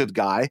 he's a good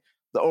guy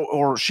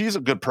or she's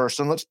a good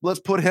person. Let's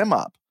put him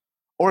up.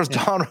 Or as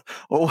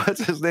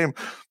what's his name?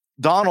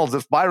 Donald,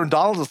 if Byron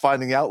Donald is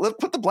finding out, let's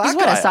put the black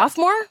guy. He's a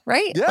sophomore,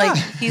 right? Yeah. Like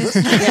he's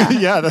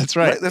that's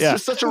right. That's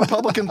just such a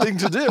Republican thing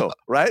to do,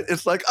 right?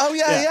 It's like,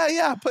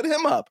 put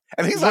him up.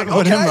 And he's like,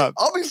 put him up.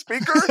 I'll be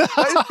speaker.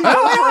 Right? He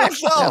knows for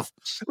himself,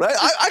 right?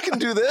 I can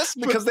do this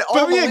because they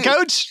all believe,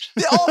 coach.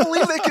 They all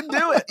believe they can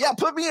do it. Yeah,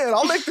 put me in.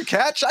 I'll make the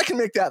catch. I can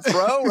make that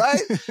throw, right?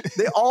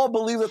 They all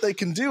believe that they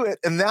can do it.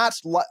 And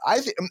that's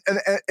I think,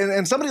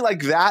 and somebody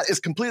like that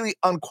is completely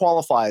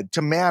unqualified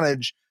to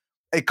manage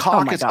a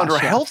caucus under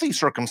healthy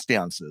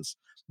circumstances,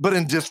 but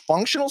in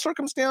dysfunctional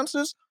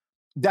circumstances,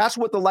 that's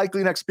what the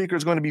likely next speaker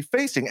is going to be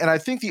facing. And I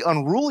think the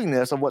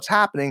unruliness of what's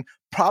happening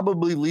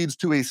probably leads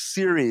to a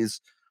series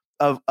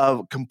of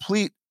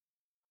complete,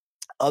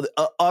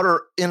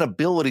 utter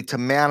inability to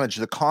manage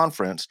the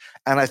conference.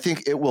 And I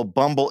think it will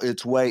bumble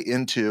its way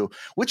into,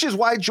 which is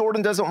why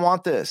Jordan doesn't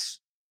want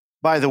this,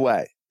 by the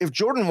way. If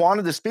Jordan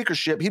wanted the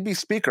speakership, he'd be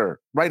speaker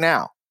right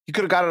now. He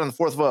could have got it on the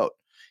fourth vote.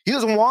 He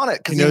doesn't want it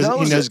because he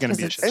knows it's going to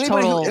be a shit.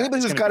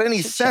 Anybody who's got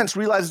any sense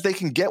realizes they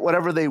can get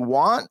whatever they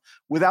want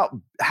without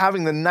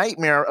having the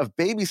nightmare of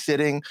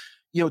babysitting,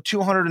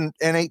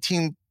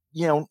 218,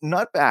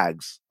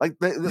 nutbags. Like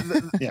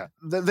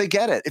they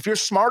get it. If you're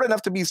smart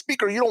enough to be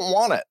speaker, you don't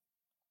want it.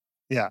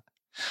 Yeah.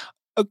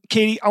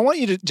 Katie, I want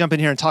you to jump in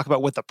here and talk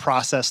about what the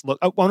process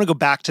I want to go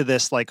back to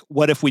this, like,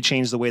 what if we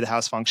change the way the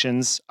House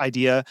functions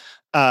idea?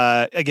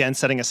 Again,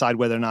 setting aside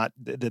whether or not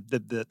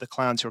the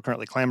clowns who are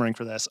currently clamoring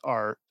for this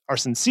are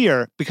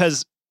sincere,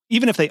 because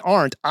even if they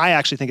aren't, I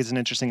actually think it's an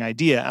interesting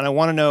idea. And I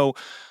want to know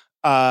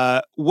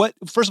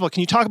first of all,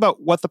 can you talk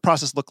about what the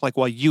process looked like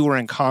while you were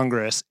in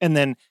Congress, and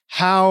then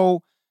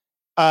how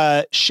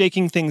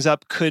shaking things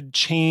up could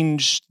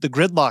change the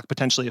gridlock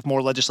potentially if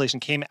more legislation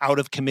came out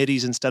of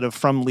committees instead of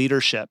from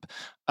leadership,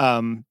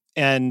 and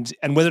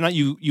whether or not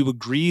you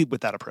agree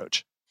with that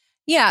approach.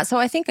 Yeah, so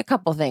I think a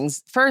couple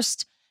things.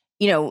 First,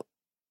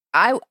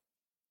 I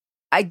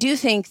do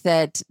think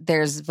that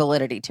there's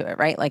validity to it,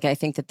 right? Like I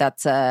think that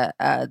that's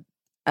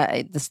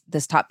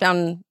this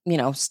top-down,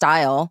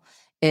 style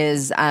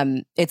is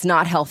it's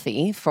not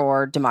healthy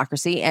for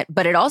democracy,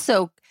 but it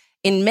also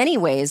in many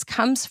ways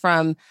comes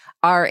from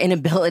our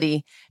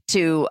inability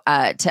to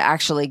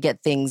actually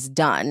get things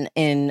done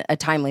in a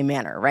timely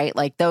manner, right?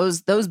 Like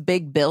those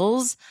big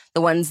bills,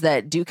 the ones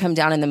that do come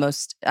down in the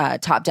most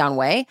top-down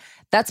way,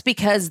 that's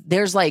because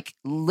there's like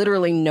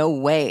literally no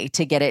way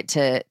to get it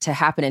to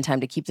happen in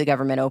time to keep the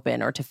government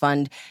open or to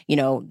fund,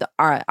 the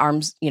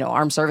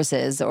armed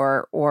services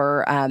or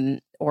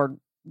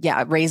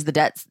raise the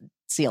debt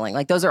ceiling.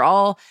 Like those are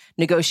all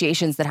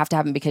negotiations that have to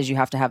happen because you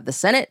have to have the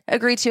Senate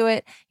agree to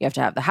it, you have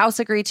to have the House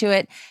agree to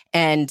it,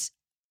 and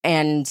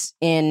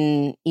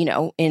in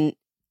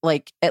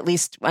like at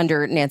least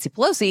under Nancy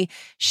Pelosi,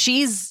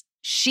 she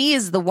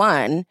is the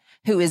one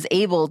who is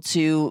able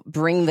to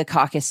bring the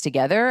caucus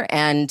together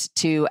and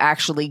to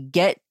actually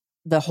get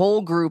the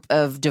whole group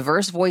of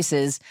diverse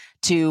voices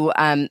to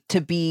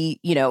be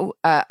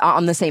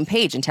on the same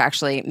page and to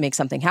actually make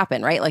something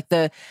happen, right? Like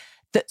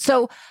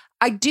so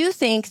I do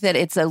think that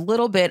it's a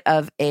little bit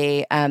of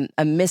a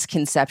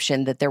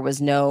misconception that there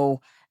was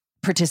no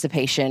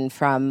participation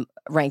from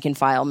rank and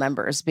file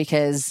members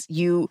because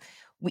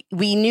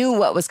we knew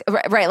what was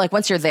right. Like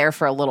once you're there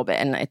for a little bit,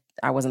 and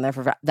I wasn't there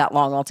for that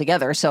long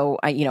altogether. So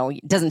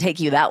it doesn't take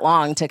you that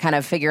long to kind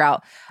of figure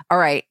out, all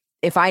right,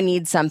 if I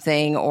need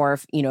something or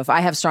if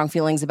I have strong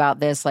feelings about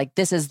this, like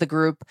this is the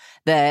group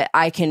that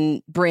I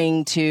can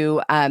bring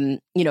to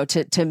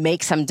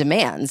make some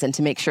demands and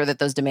to make sure that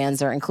those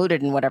demands are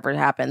included in whatever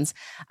happens.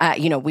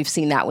 We've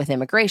seen that with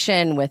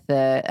immigration, with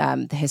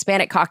the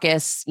Hispanic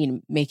caucus,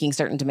 making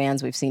certain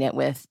demands. We've seen it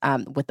with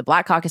the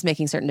Black caucus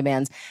making certain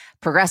demands,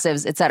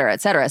 progressives, et cetera,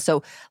 et cetera.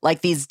 So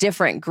like these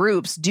different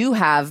groups do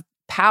have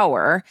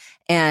power,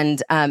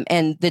 and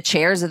the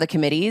chairs of the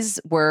committees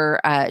were,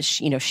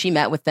 she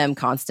met with them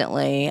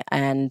constantly,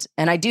 and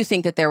I do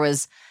think that there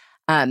was,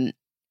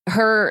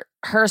 her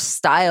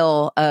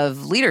style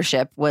of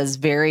leadership was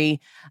very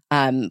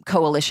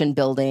coalition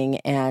building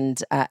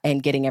and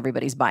getting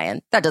everybody's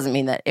buy-in. That doesn't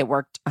mean that it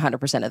worked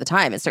 100% of the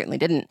time. It certainly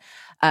didn't,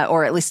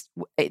 or at least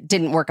it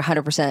didn't work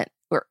 100%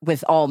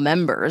 with all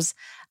members.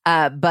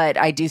 But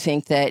I do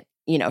think that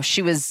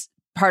she was.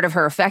 Part of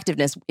her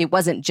effectiveness, it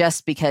wasn't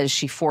just because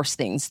she forced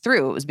things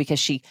through. It was because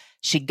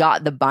she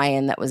got the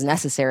buy-in that was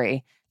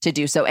necessary to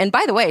do so. And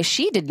by the way,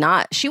 she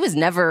was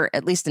never,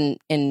 at least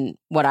in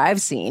what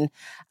I've seen,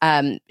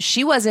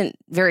 she wasn't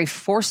very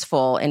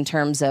forceful in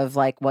terms of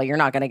like, well, you're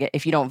not going to get,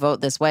 if you don't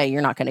vote this way,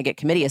 you're not going to get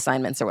committee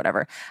assignments or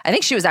whatever. I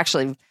think she was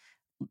actually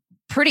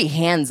pretty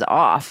hands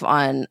off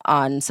on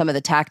some of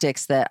the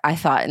tactics that I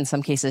thought in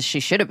some cases she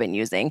should have been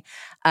using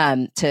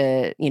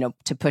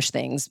to push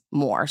things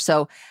more.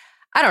 So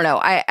I don't know.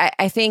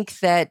 I think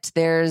that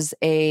there's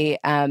a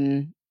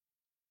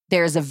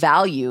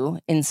value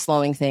in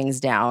slowing things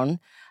down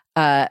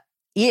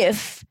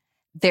if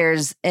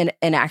there's an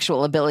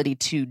actual ability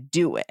to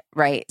do it,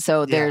 right?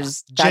 So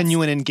there's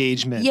genuine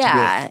engagement.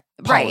 Yeah,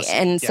 with right. policy.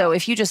 And so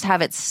if you just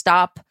have it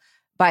stop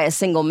by a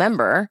single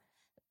member,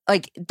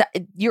 like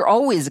you're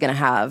always going to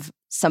have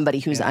somebody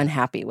who's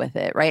unhappy with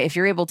it, right? If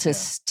you're able to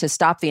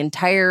stop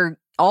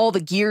all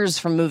the gears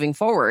from moving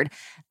forward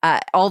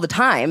all the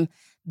time,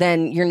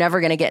 then you're never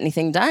going to get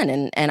anything done.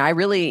 And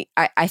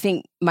I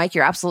think, Mike,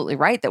 you're absolutely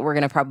right that we're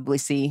going to probably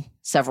see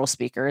several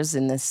speakers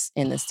in this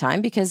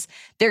time because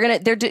they're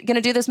going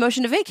to do this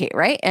motion to vacate,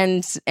 right?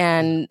 And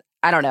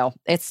I don't know.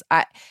 It's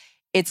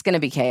going to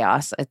be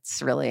chaos.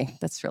 That's really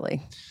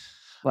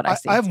what I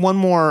see. I have one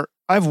more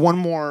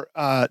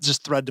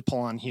just thread to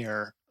pull on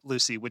here,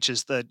 Lucy, which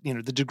is the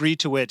degree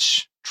to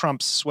which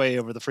Trump's sway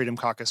over the Freedom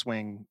Caucus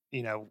wing,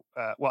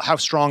 how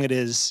strong it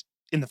is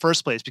in the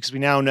first place, because we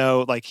now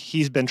know like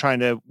he's been trying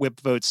to whip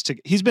votes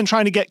he's been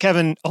trying to get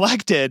Kevin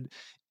elected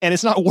and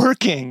it's not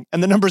working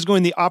and the numbers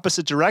going the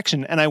opposite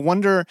direction. And I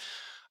wonder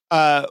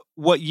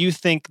what you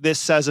think this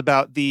says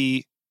about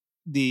the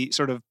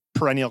sort of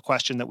perennial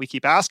question that we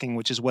keep asking,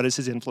 which is what is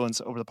his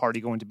influence over the party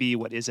going to be?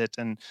 What is it?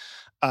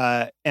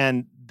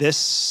 And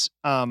this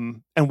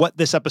and what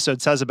this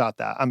episode says about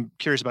that. I'm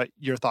curious about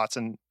your thoughts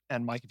and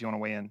Mike, if you want to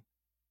weigh in.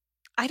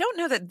 I don't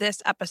know that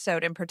this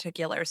episode in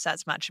particular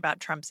says much about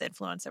Trump's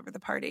influence over the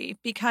party,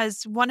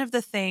 because one of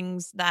the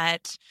things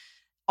that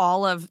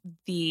all of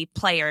the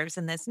players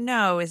in this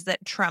know is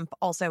that Trump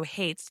also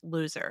hates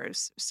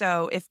losers.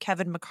 So if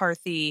Kevin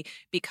McCarthy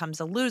becomes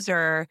a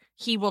loser,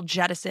 he will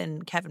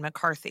jettison Kevin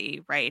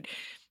McCarthy, right?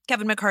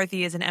 Kevin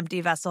McCarthy is an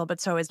empty vessel, but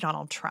so is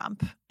Donald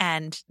Trump.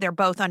 And they're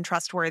both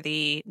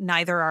untrustworthy.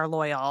 Neither are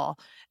loyal.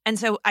 And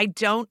so I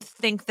don't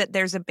think that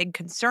there's a big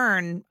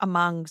concern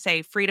among,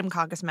 say, Freedom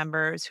Caucus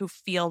members who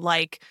feel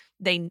like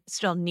they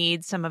still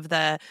need some of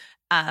the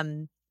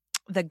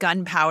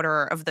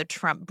gunpowder of the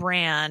Trump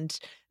brand,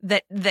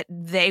 that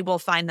they will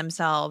find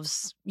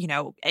themselves,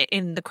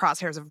 in the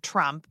crosshairs of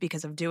Trump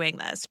because of doing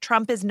this.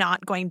 Trump is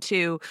not going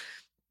to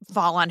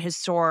fall on his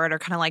sword or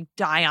kind of like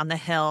die on the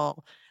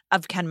hill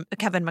of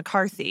Kevin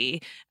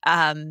McCarthy.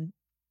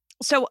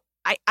 So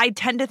I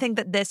tend to think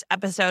that this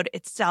episode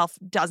itself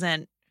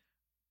doesn't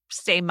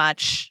say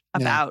much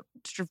about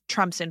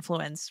Trump's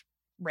influence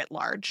writ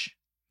large.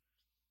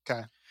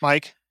 Okay.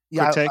 Mike?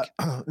 Quick take?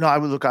 I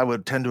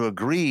would tend to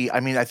agree. I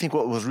mean, I think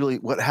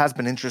what has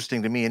been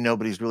interesting to me, and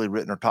nobody's really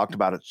written or talked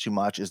about it too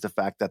much, is the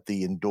fact that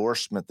the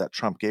endorsement that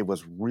Trump gave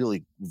was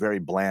really very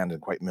bland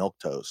and quite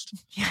milquetoast.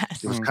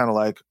 Yes. It was kind of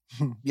like,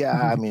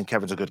 yeah, I mean,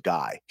 Kevin's a good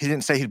guy. He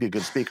didn't say he'd be a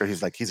good speaker.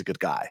 He's like, he's a good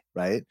guy,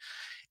 right?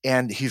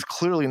 And he's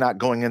clearly not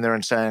going in there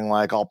and saying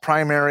like, I'll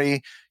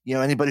primary,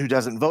 anybody who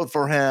doesn't vote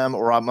for him,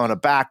 or I'm going to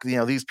back,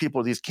 these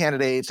people, these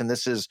candidates, and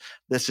this is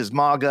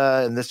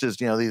MAGA, and this is,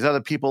 these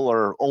other people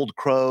are old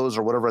crows,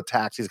 or whatever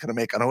attacks he's going to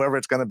make on whoever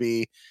it's going to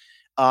be.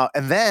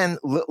 And then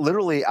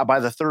literally by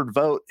the third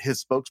vote,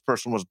 his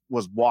spokesperson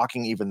was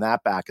walking even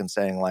that back and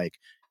saying like,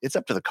 it's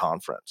up to the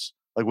conference.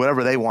 Like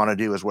whatever they want to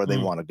do is where they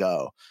want to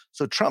go.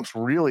 So Trump's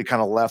really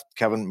kind of left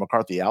Kevin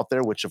McCarthy out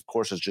there, which of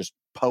course is just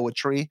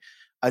poetry.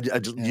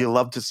 You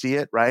love to see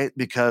it, right?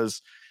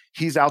 Because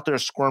he's out there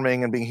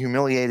squirming and being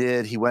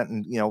humiliated. He went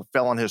and,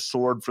 fell on his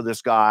sword for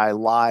this guy,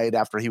 lied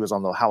after he was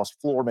on the House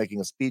floor making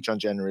a speech on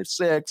January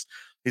 6th.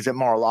 He's at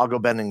Mar-a-Lago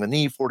bending the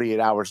knee 48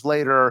 hours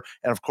later.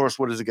 And of course,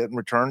 what does it get in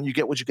return? You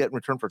get what you get in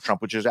return for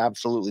Trump, which is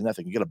absolutely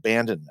nothing. You get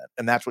abandonment.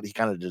 And that's what he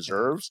kind of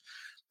deserves.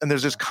 And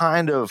there's this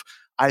kind of,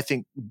 I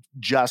think,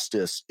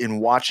 justice in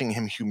watching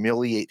him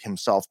humiliate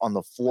himself on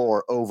the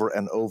floor over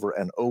and over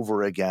and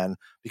over again,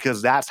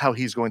 because that's how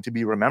he's going to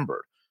be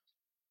remembered.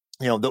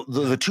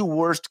 The two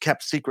worst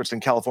kept secrets in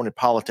California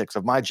politics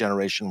of my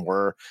generation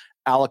were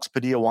Alex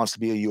Padilla wants to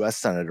be a U.S.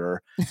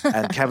 senator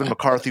and Kevin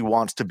McCarthy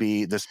wants to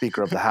be the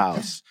Speaker of the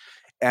House.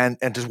 And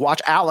to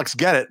watch Alex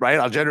get it, right,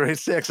 on January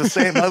 6th, the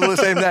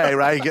same day,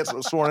 right? He gets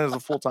sworn in as a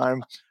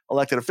full-time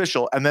elected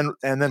official. And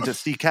then to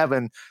see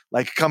Kevin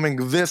like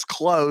coming this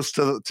close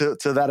to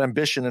that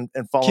ambition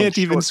and falling Can't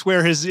short. even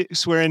swear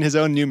in his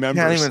own new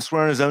members. Can't even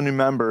swear in his own new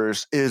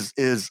members is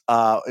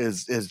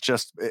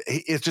just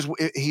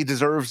he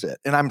deserves it.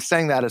 And I'm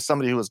saying that as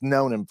somebody who has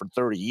known him for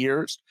 30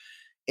 years.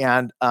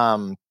 And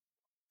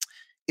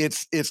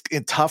it's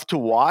tough to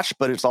watch,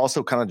 but it's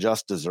also kind of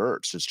just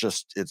desserts. It's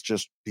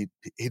just he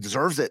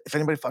deserves it. If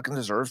anybody fucking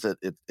deserves it,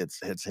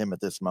 it's him at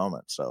this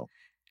moment. So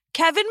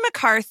Kevin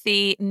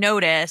McCarthy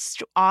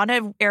noticed on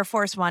an Air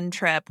Force One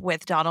trip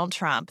with Donald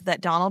Trump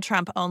that Donald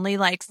Trump only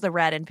likes the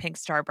red and pink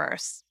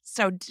Starbursts.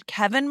 So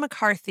Kevin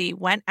McCarthy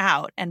went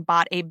out and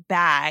bought a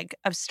bag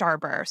of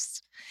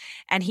Starbursts,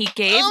 and he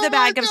gave the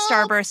bag of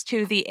Starbursts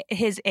to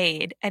his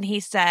aide, and he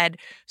said,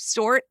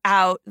 "Sort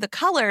out the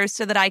colors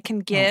so that I can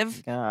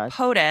give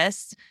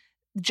POTUS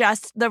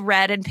just the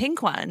red and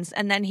pink ones."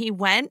 And then he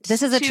went.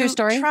 This is a true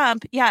story.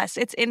 Trump, yes,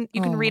 it's in.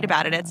 You can read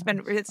about it.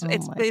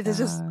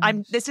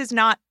 This is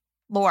not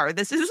lore.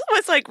 This is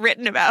what's like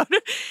written about.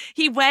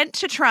 He went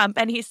to Trump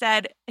and he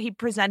said he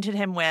presented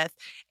him with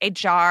a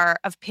jar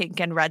of pink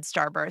and red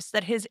Starbursts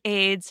that his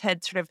aides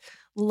had sort of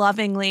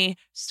lovingly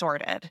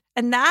sorted.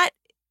 And that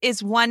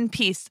is one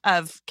piece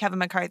of Kevin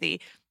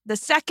McCarthy. The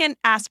second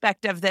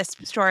aspect of this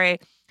story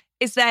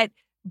is that,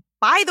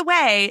 by the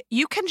way,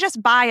 you can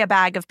just buy a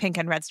bag of pink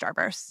and red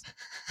Starbursts.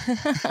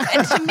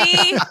 And to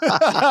me,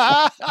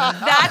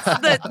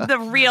 that's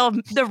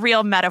the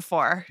real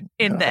metaphor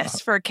in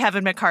this for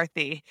Kevin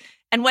McCarthy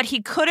and what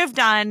he could have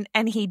done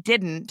and he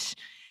didn't.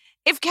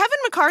 If Kevin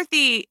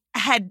McCarthy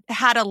had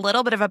a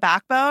little bit of a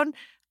backbone,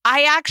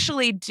 I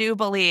actually do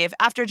believe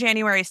after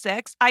January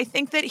 6th, I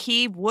think that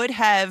he would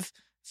have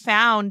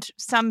found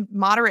some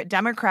moderate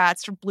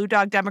Democrats, or blue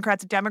dog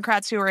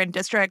Democrats who are in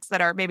districts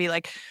that are maybe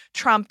like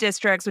Trump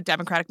districts with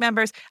Democratic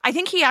members. I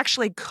think he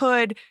actually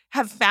could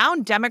have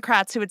found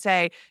Democrats who would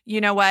say, you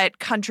know what,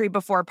 country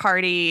before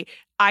party.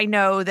 I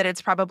know that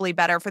it's probably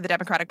better for the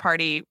Democratic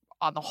Party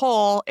on the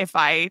whole if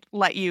I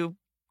let you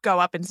go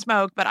up in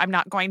smoke, but I'm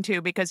not going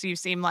to because you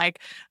seem like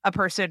a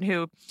person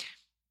who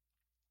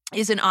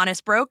is an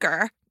honest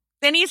broker.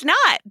 And he's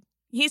not.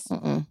 He's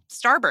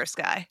Starburst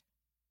guy.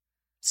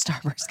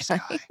 Starburst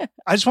guy.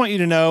 I just want you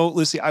to know,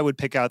 Lucy, I would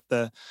pick out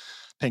the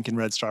pink and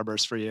red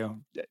Starburst for you.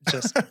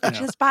 Just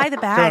buy the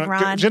bag,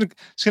 Ron.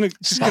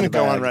 Just gonna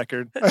go on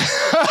record.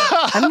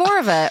 I'm more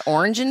of an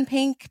orange and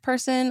pink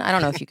person. I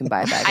don't know if you can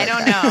buy a bag. I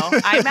don't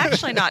know. I'm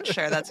actually not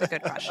sure. That's a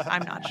good question.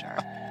 I'm not sure.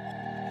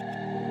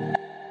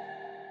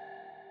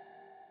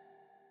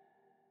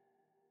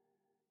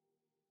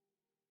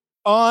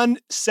 On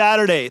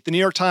Saturday, the New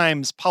York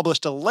Times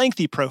published a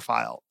lengthy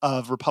profile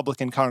of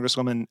Republican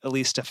Congresswoman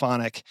Elise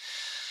Stefanik.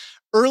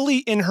 Early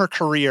in her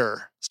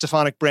career,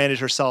 Stefanik branded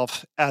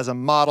herself as a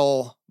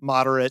model,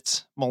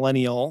 moderate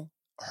millennial.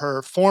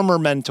 Her former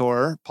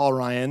mentor, Paul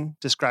Ryan,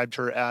 described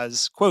her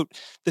as, quote,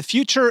 the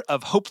future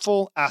of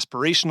hopeful,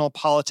 aspirational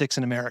politics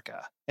in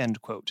America,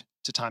 end quote,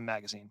 to Time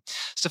magazine.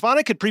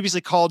 Stefanik had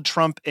previously called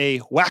Trump a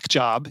whack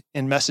job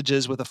in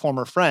messages with a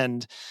former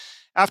friend.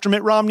 After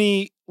Mitt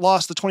Romney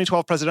lost the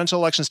 2012 presidential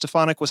election,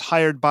 Stefanik was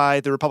hired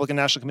by the Republican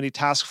National Committee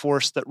task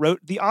force that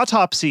wrote The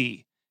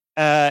Autopsy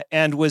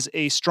and was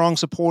a strong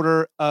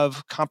supporter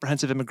of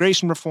comprehensive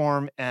immigration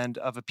reform and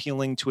of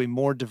appealing to a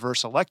more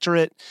diverse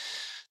electorate.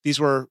 These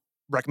were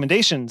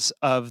recommendations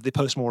of the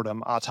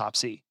postmortem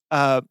autopsy.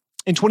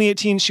 In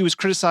 2018, she was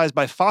criticized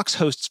by Fox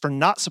hosts for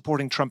not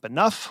supporting Trump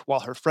enough, while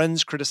her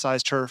friends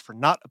criticized her for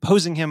not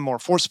opposing him more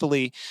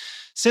forcefully.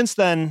 Since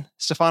then,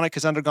 Stefanik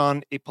has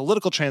undergone a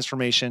political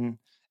transformation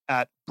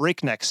at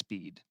breakneck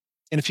speed.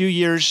 In a few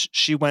years,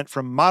 she went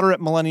from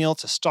moderate millennial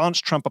to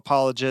staunch Trump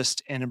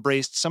apologist and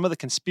embraced some of the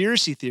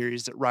conspiracy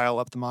theories that rile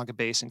up the MAGA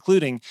base,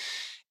 including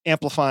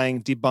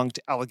amplifying debunked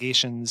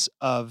allegations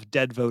of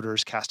dead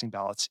voters casting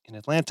ballots in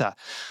Atlanta.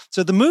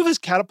 So the move has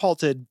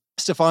catapulted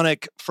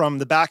Stefanik from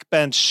the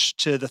backbench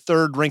to the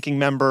third-ranking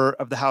member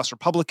of the House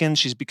Republicans.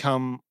 She's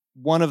become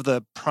one of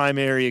the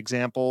primary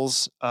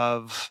examples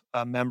of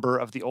a member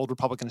of the old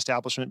Republican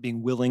establishment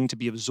being willing to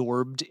be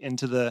absorbed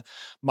into the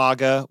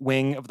MAGA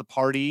wing of the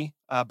party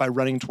by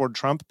running toward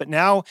Trump. But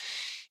now,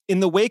 in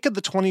the wake of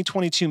the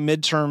 2022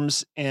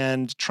 midterms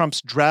and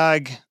Trump's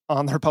drag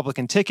on the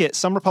Republican ticket,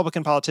 some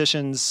Republican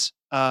politicians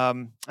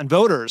and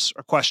voters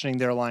are questioning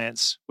their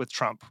alliance with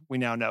Trump, we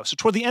now know. So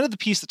toward the end of the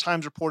piece, the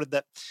Times reported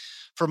that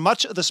for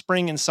much of the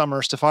spring and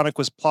summer, Stefanik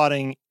was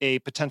plotting a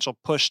potential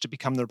push to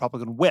become the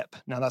Republican whip.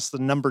 Now, that's the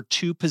number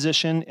 2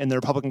 position in the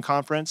Republican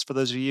conference, for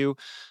those of you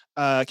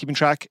keeping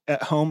track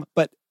at home.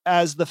 But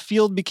as the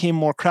field became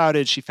more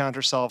crowded, she found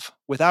herself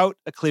without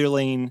a clear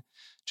lane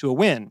to a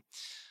win.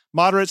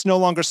 Moderates no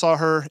longer saw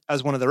her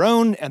as one of their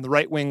own, and the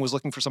right wing was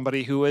looking for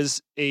somebody who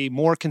was a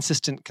more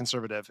consistent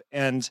conservative.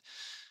 And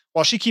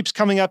while she keeps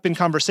coming up in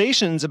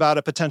conversations about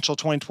a potential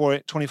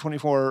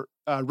 2024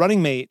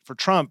 running mate for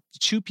Trump,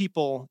 2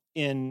 people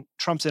in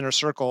Trump's inner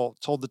circle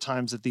told the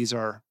Times that these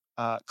are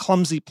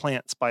clumsy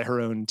plants by her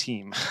own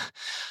team.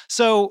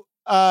 So,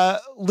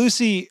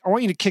 Lucy, I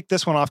want you to kick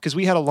this one off because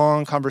we had a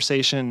long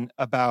conversation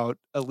about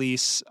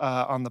Elise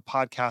on the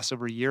podcast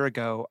over a year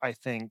ago, I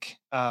think,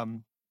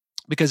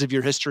 because of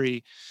your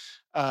history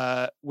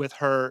with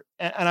her.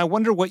 And I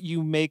wonder what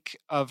you make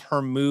of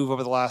her move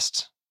over the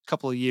last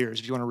couple of years,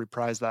 if you want to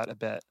reprise that a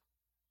bit.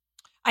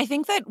 I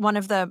think that one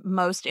of the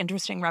most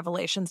interesting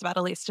revelations about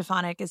Elise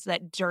Stefanik is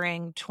that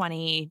during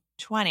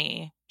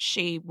 2020,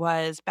 she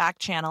was back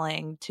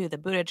channeling to the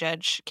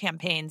Buttigieg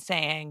campaign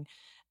saying,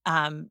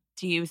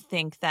 do you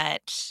think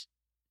that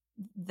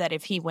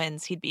if he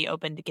wins, he'd be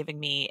open to giving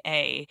me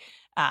a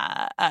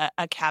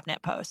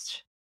cabinet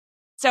post?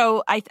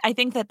 So I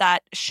think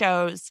that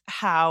shows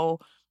how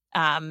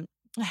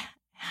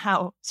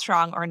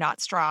strong or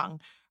not strong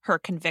her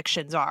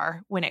convictions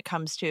are when it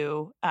comes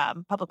to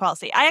public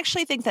policy. I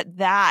actually think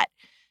that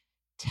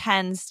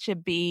tends to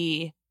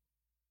be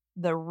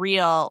the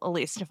real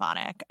Elise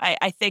Stefanik.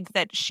 I think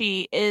that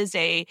she is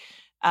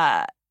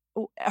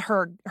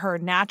her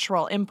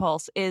natural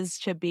impulse is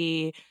to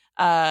be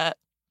a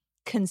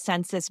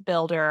consensus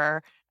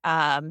builder,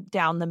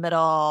 down the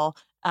middle,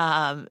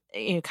 kind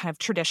of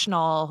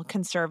traditional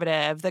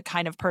conservative, the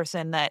kind of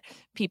person that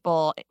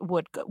people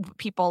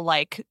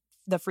like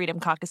the Freedom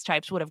Caucus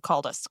types would have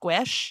called a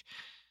squish.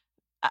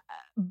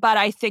 But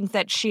I think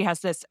that she has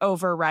this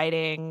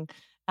overriding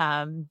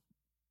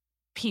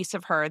piece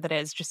of her that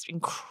is just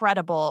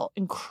incredible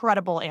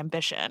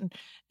ambition.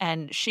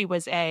 And she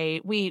was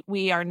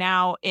we are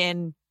now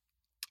in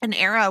an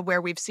era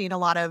where we've seen a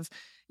lot of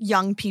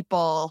young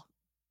people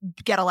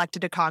get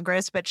elected to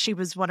Congress, but she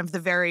was one of the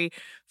very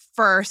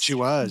first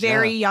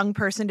young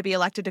person to be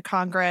elected to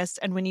Congress.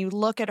 And when you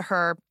look at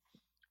her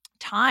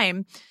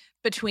time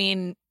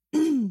between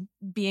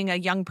being a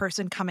young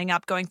person coming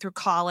up, going through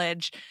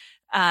college,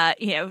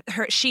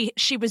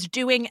 she was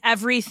doing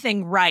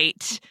everything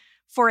right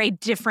for a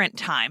different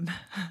time.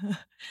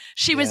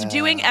 She was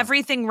doing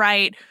everything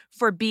right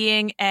for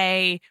being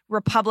a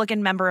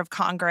Republican member of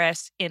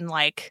Congress in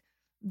like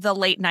the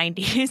late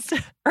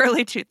 90s,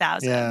 early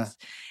 2000s. Yeah.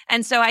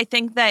 And so I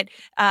think that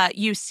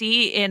you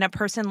see in a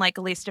person like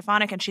Elise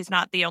Stefanik, and she's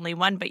not the only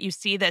one, but you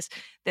see this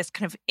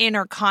kind of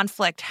inner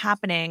conflict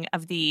happening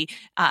of the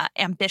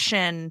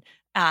ambition,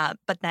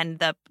 but then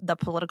the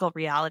political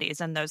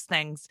realities and those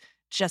things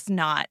just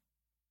not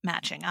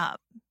matching up.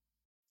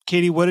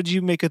 Katie, what did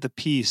you make of the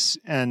piece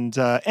and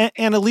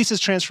Elise's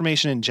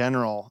transformation in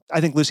general?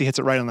 I think Lucy hits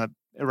it right on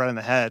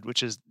the head,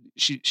 which is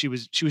she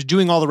was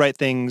doing all the right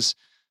things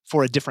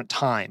for a different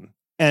time,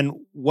 and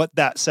what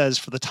that says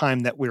for the time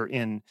that we're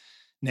in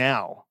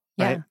now.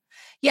 Right?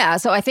 Yeah.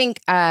 So I think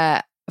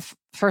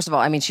first of all,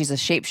 I mean, she's a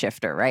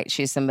shapeshifter, right?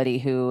 She's somebody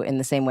who, in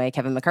the same way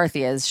Kevin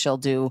McCarthy is, she'll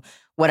do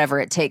whatever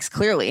it takes,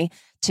 clearly,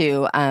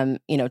 to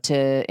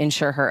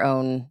ensure her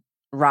own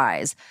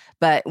rise.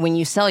 But when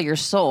you sell your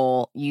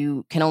soul,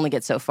 you can only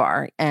get so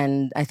far.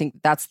 And I think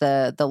that's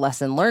the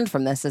lesson learned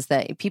from this, is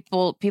that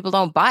people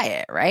don't buy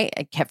it, right?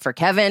 For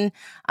Kevin,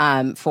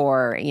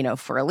 for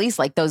Elise,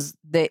 like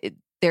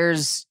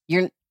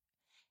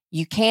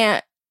you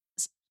can't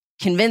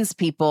convince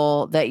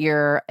people that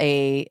you're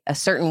a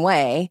certain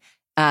way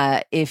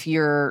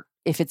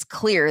if it's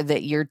clear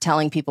that you're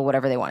telling people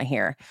whatever they want to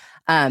hear,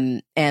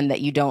 and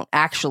that you don't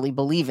actually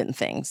believe in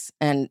things.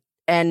 And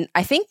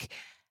I think,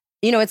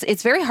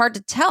 it's very hard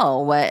to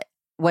tell what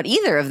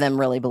either of them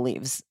really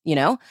believes.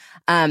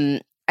 I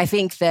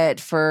think that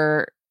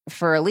for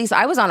Elise,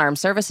 I was on armed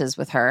services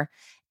with her,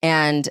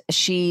 and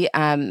she,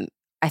 I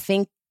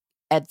think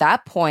at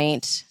that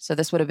point, so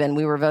this would have been,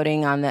 we were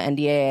voting on the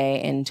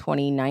NDAA in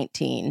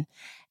 2019,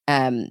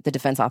 the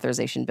Defense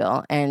Authorization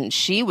Bill. And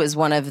she was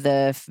one of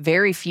the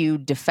very few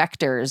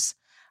defectors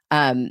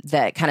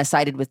that kind of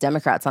sided with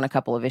Democrats on a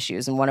couple of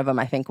issues. And one of them,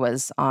 I think,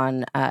 was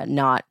on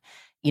not,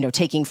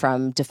 taking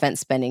from defense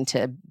spending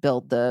to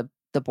build the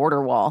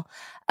border wall.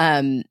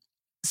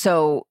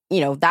 So,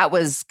 that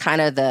was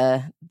kind of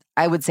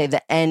I would say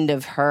the end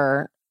of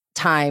her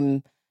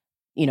time,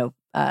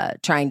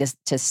 trying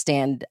to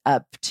stand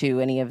up to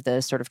any of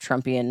the sort of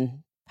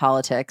Trumpian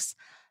politics.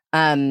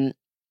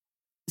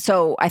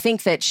 So I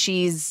think that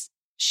she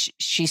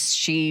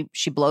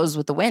blows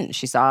with the wind.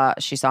 She saw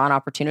an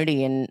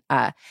opportunity, and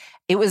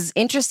it was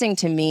interesting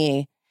to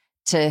me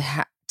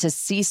to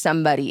see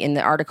somebody in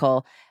the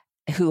article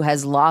who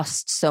has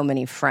lost so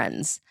many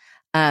friends.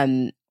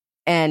 And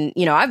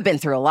I've been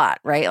through a lot,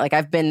 right? Like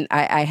I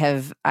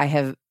have,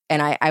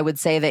 and I would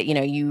say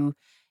that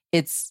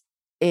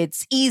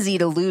it's easy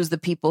to lose the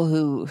people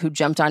who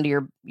jumped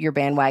onto your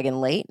bandwagon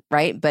late,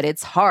 right? But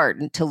it's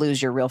hard to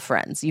lose your real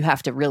friends. You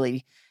have to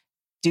really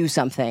do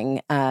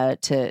something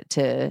to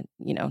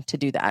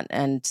do that.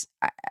 And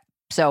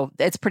so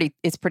it's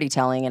pretty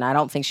telling. And I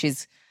don't think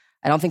she's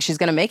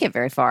going to make it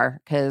very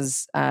far,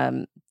 because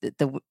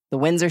the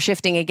winds are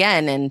shifting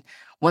again. And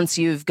once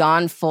you've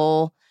gone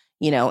full,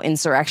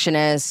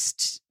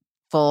 insurrectionist,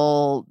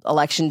 full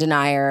election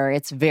denier,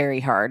 it's very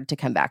hard to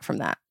come back from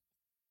that.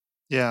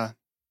 Yeah.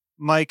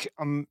 Mike,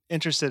 I'm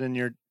interested in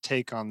your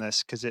take on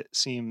this, because it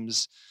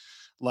seems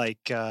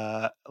like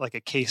a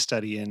case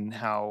study in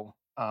how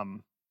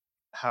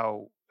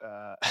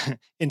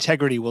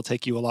integrity will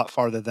take you a lot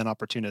farther than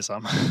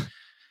opportunism.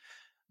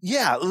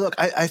 Yeah, look,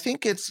 I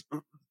think it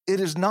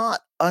is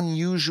not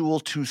unusual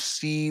to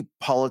see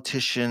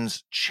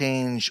politicians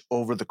change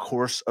over the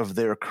course of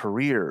their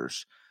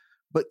careers,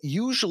 but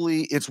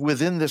usually it's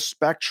within the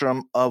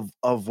spectrum of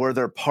where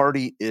their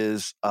party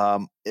is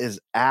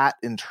at,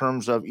 in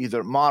terms of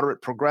either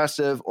moderate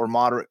progressive or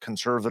moderate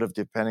conservative,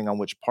 depending on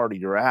which party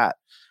you're at.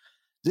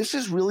 This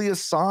is really a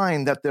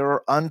sign that there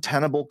are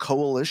untenable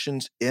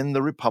coalitions in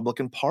the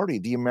Republican Party.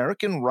 The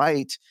American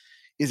right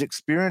is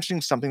experiencing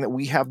something that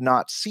we have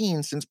not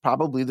seen since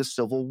probably the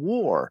Civil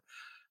War.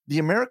 The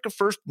America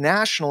First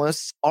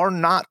nationalists are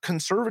not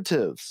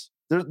conservatives.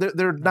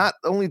 They're not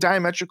only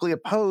diametrically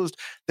opposed,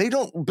 they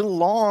don't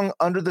belong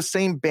under the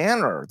same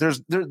banner.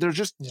 They're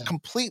just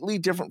completely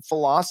different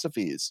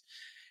philosophies.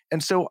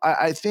 And so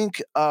I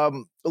think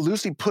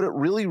Lucy put it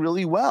really,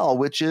 really well,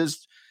 which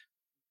is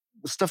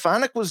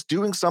Stefanik was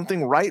doing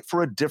something right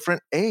for a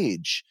different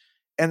age.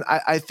 And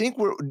I think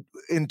we're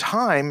in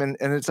time, and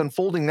it's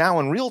unfolding now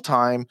in real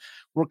time,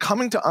 we're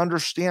coming to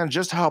understand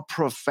just how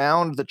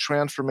profound the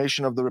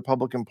transformation of the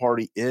Republican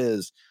Party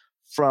is,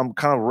 from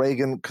kind of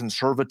Reagan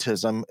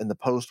conservatism in the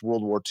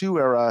post-World War II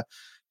era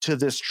to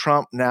this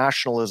Trump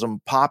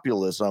nationalism,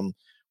 populism,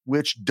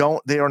 which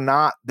they're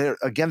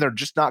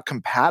just not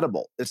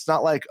compatible. It's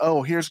not like,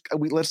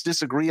 let's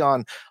disagree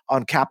on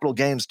capital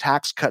gains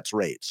tax cuts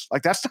rates.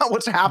 Like, that's not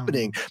what's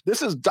happening.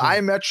 This is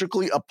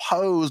diametrically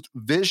opposed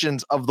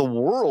visions of the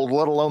world,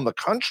 let alone the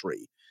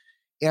country.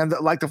 And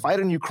like the fight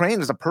in Ukraine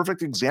is a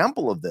perfect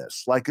example of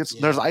this. Like there's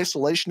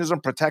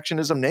isolationism,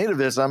 protectionism,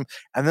 nativism,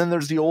 and then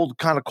there's the old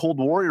kind of Cold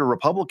Warrior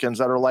Republicans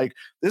that are like,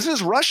 this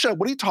is Russia.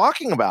 What are you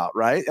talking about,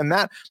 right? And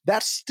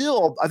that's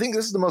still, I think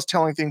this is the most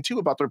telling thing too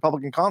about the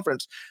Republican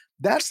conference.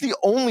 That's the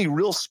only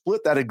real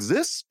split that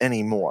exists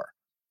anymore.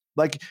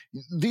 Like,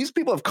 these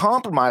people have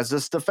compromised. The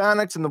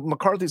Stefaniks and the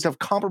McCarthys have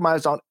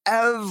compromised on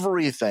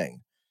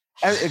everything.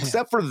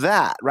 Except for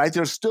that, right?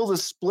 There's still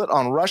this split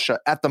on Russia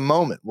at the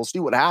moment. We'll see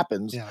what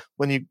happens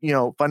when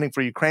funding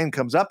for Ukraine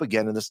comes up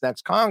again in this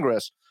next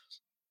Congress.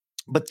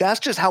 But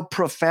that's just how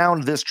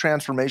profound this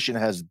transformation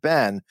has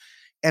been.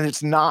 And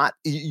it's not,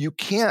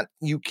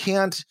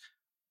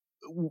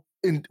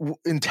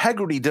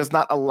 integrity does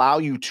not allow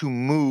you to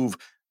move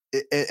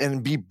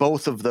and be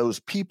both of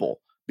those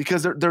people,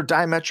 because they're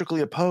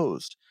diametrically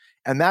opposed.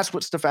 And that's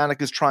what Stefanik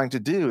is trying to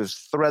do, is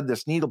thread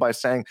this needle by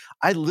saying,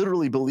 I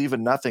literally believe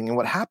in nothing. And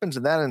what happens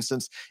in that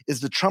instance is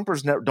the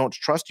Trumpers don't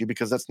trust you,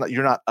 because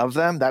you're not of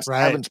them. That's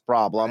Kevin's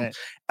problem. Right.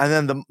 And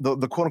then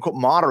the quote unquote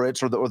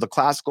moderates or the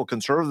classical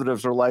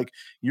conservatives are like,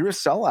 you're a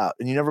sellout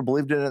and you never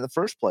believed in it in the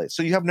first place.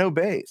 So you have no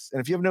base.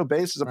 And if you have no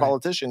base as a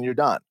politician, you're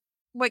done.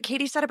 What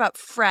Katie said about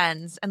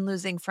friends and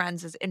losing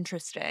friends is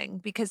interesting,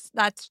 because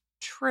that's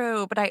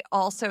true. But I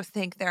also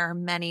think there are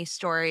many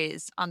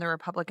stories on the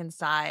Republican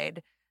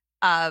side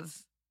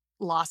of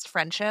lost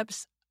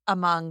friendships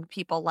among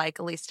people like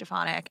Elise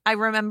Stefanik. I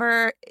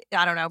remember,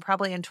 I don't know,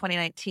 probably in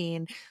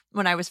 2019,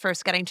 when I was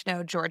first getting to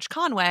know George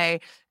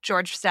Conway,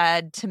 George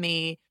said to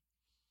me,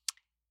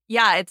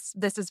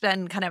 this has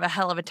been kind of a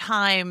hell of a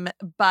time,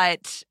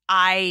 but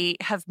I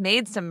have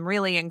made some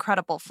really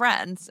incredible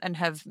friends and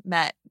have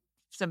met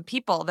some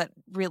people that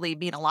really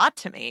mean a lot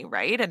to me,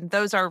 right? And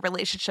those are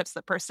relationships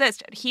that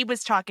persist. And he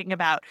was talking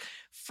about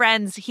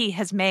friends he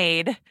has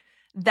made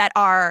that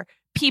are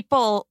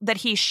people that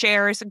he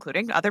shares,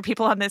 including other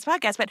people on this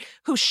podcast, but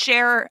who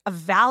share a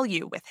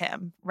value with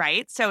him,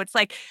 right? So it's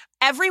like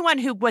everyone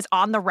who was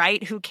on the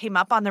right, who came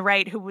up on the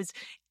right, who was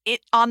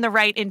on the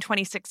right in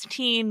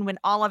 2016 when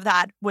all of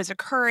that was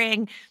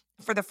occurring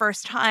for the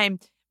first time,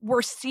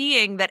 we're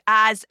seeing that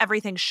as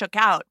everything shook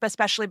out,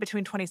 especially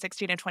between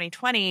 2016 and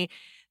 2020,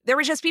 there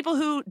were just people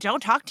who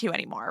don't talk to you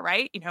anymore,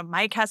 right? You know,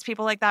 Mike has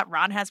people like that.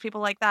 Ron has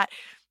people like that.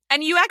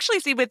 And you actually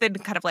see within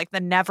kind of like the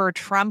never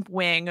Trump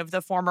wing of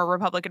the former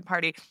Republican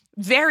Party,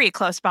 very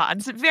close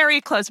bonds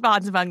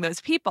among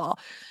those people.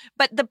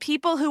 But the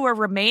people who are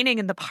remaining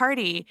in the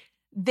party,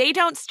 they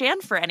don't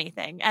stand for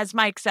anything, as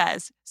Mike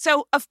says.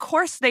 So, of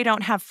course, they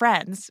don't have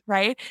friends,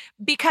 right?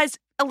 Because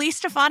Elise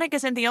Stefanik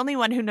isn't the only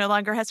one who no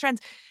longer has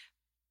friends.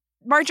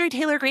 Marjorie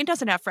Taylor Greene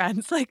doesn't have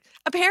friends. Like,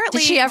 apparently,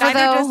 did she ever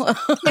though?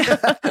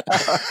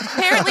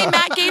 Apparently,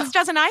 Matt Gaetz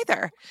doesn't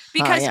either,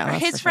 because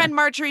his friend sure.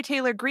 Marjorie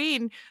Taylor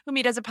Greene, whom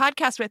he does a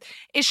podcast with,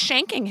 is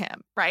shanking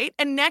him, right?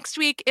 And next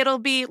week it'll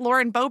be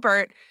Lauren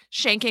Boebert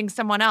shanking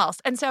someone else.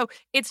 And so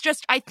it's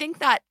just, I think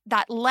that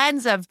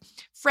lens of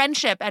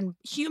friendship and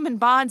human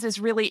bonds is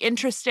really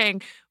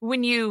interesting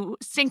when you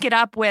sync it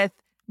up with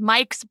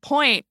Mike's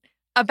point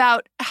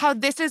about how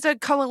this is a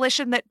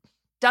coalition that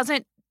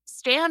doesn't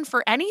stand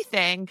for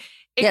anything.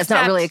 Yeah, it's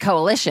not really a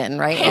coalition,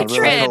 right?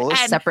 Hatred really.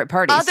 and separate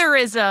parties,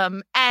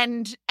 otherism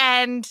and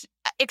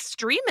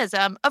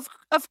extremism.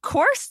 Of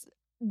course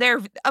they're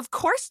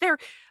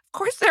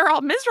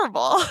all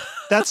miserable.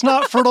 That's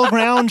not fertile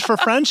ground for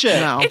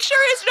friendship. No. It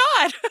sure is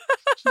not.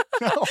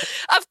 No.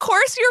 Of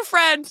course your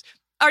friends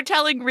are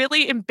telling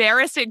really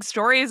embarrassing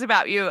stories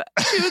about you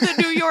to the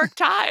New York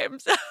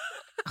Times.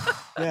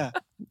 Yeah.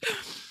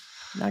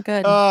 Not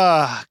good.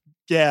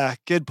 Yeah,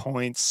 good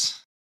points.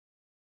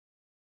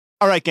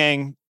 All right,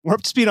 gang, we're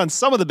up to speed on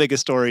some of the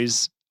biggest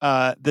stories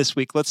this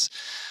week. Let's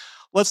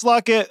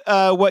look at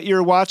what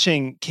you're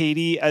watching,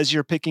 Katie, as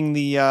you're picking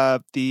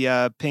the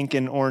pink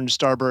and orange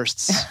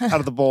starbursts out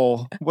of the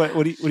bowl. What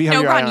do you have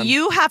No, your eye Ron, on?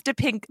 you have to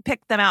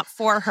pick them out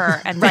for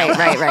her. And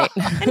right.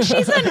 And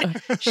she's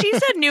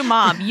a new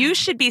mom. You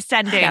should be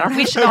sending.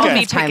 We should Okay. all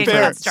be Time picking for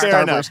that fair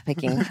starburst enough.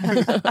 picking.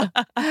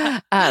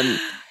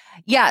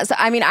 Yeah, so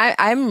I mean,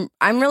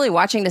 I'm really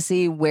watching to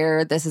see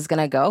where this is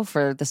going to go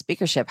for the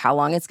speakership, how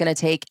long it's going to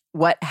take,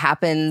 what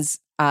happens.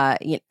 I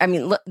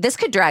mean, look, this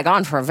could drag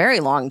on for a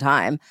very long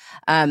time,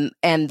 and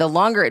the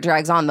longer it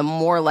drags on, the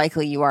more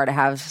likely you are to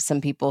have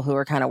some people who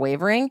are kind of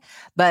wavering.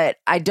 But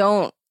I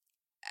don't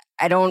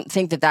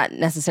think that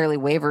necessarily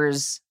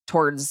wavers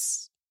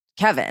towards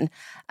Kevin.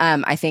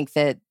 I think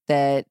that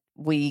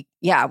we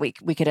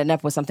could end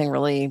up with something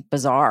really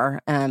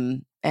bizarre,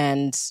 and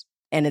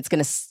it's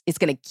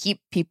gonna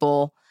keep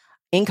people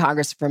in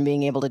Congress from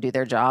being able to do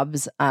their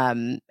jobs.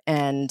 I'm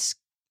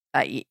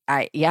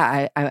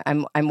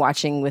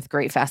watching with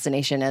great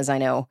fascination, as I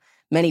know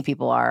many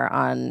people are,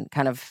 on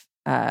kind of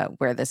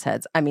where this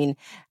heads. I mean,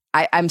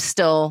 I'm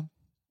still,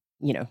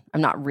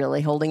 I'm not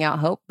really holding out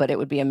hope, but it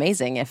would be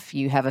amazing if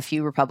you have a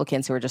few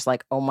Republicans who are just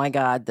like, oh my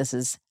God, this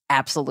is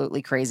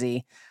absolutely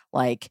crazy.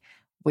 Like,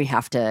 we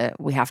have to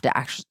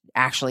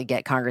actually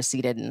get Congress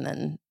seated, and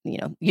then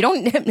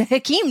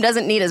Hakeem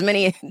doesn't need as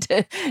many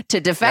to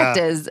defect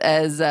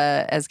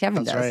as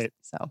Kevin does. Right.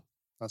 So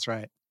that's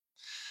right.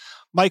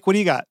 Mike, what do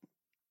you got?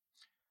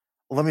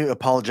 Let me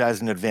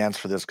apologize in advance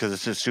for this because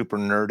it's just super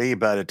nerdy,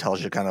 but it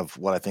tells you kind of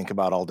what I think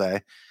about all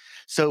day.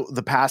 So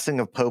the passing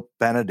of Pope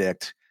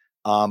Benedict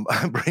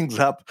brings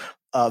up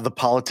the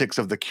politics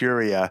of the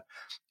Curia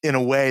in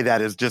a way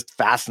that is just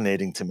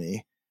fascinating to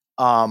me.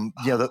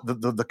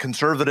 The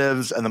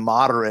conservatives and the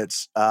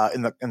moderates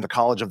in the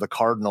College of the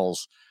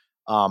Cardinals.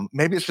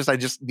 Maybe it's just I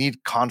just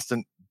need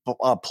constant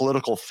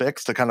political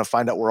fix to kind of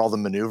find out where all the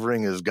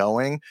maneuvering is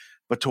going.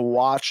 But to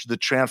watch the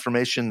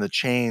transformation, the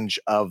change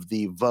of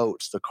the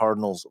votes, the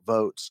Cardinals'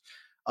 votes,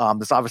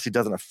 this obviously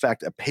doesn't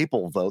affect a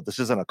papal vote. This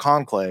isn't a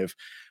conclave,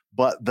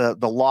 but the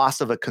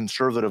loss of a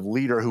conservative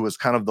leader who was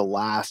kind of the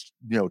last,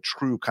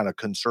 true kind of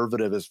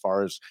conservative as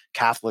far as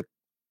Catholic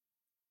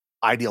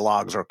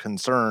ideologues are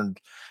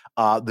concerned.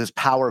 This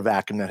power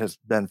vacuum that has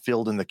been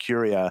filled in the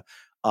Curia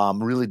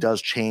really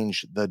does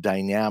change the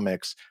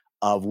dynamics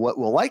of what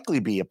will likely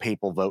be a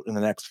papal vote in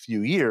the next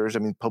few years. I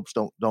mean, popes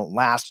don't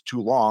last too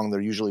long. They're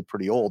usually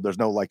pretty old. There's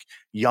no like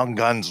young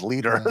guns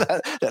leader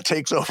that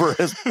takes over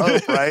as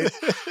pope, right?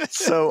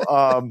 So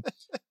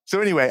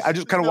anyway, I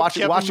just kind of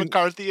watching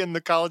McCarthy in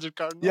the College of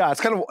Cardinals. Yeah,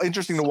 it's kind of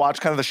interesting to watch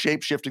kind of the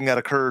shape shifting that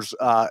occurs,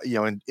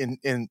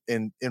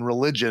 in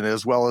religion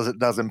as well as it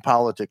does in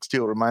politics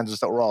too. It reminds us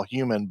that we're all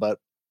human, but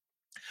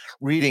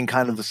reading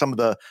kind of some of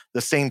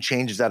the same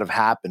changes that have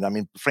happened. I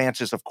mean,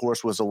 Francis, of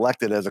course, was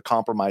elected as a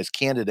compromise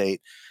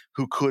candidate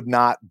who could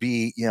not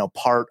be,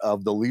 part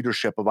of the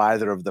leadership of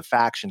either of the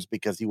factions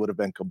because he would have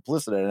been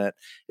complicit in it,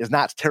 is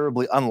not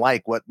terribly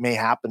unlike what may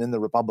happen in the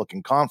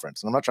Republican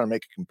conference. And I'm not trying to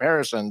make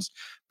comparisons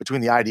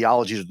between the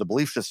ideologies or the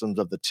belief systems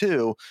of the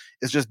two.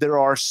 It's just there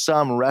are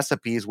some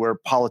recipes where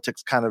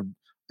politics kind of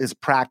is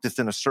practiced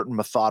in a certain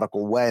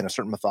methodical way, in a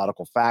certain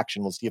methodical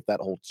faction. We'll see if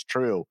that holds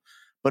true.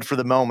 But for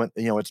the moment,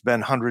 it's been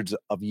hundreds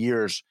of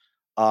years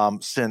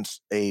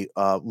since a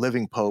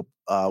living pope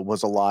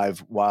was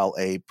alive while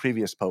a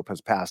previous pope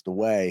has passed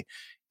away.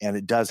 And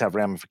it does have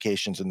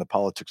ramifications in the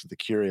politics of the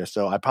Curia.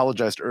 So I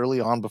apologized early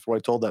on before I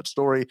told that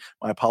story.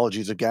 My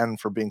apologies again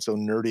for being so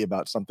nerdy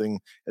about something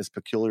as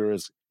peculiar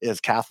as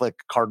Catholic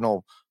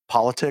cardinal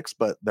politics,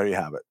 but there you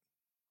have it.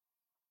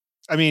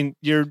 I mean,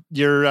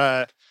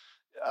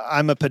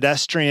 I'm a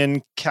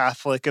pedestrian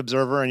Catholic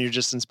observer, and you're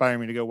just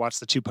inspiring me to go watch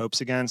The Two Popes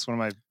again. It's one of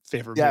my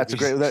favorite movies. It's a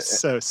great,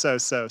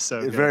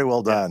 so good. Very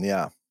well done.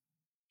 Yeah.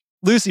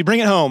 Lucy, bring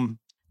it home.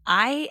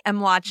 I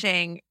am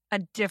watching a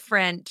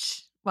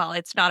different, well,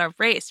 it's not a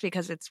race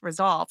because it's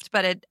resolved,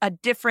 but a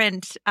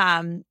different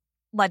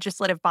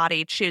legislative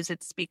body choose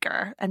its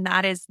speaker, and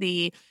that is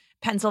the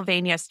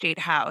Pennsylvania State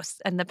House.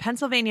 And the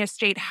Pennsylvania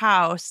State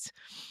House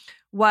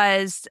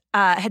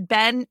had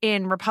been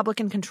in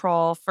Republican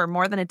control for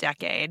more than a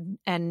decade,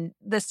 and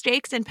the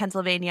stakes in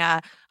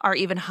Pennsylvania are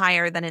even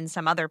higher than in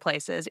some other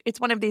places. It's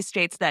one of these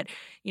states that,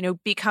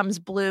 becomes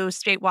blue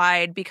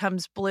statewide,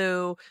 becomes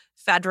blue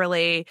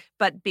federally,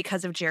 but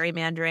because of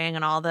gerrymandering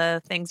and all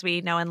the things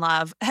we know and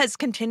love, has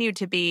continued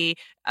to be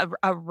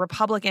a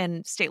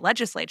Republican state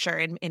legislature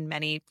in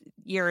many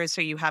years.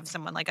 So you have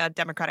someone like a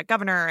Democratic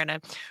governor and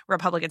a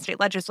Republican state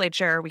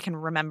legislature. We can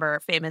remember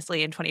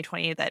famously in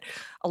 2020 that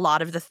a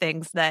lot of the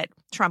things that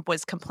Trump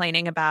was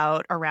complaining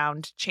about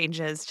around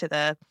changes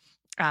to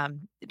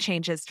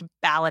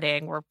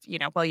balloting were,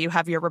 you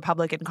have your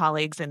Republican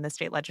colleagues in the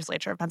state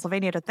legislature of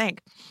Pennsylvania to thank.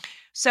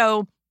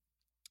 So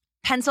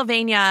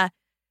Pennsylvania.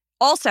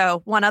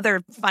 Also, one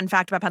other fun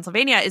fact about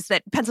Pennsylvania is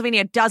that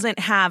Pennsylvania doesn't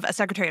have a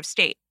Secretary of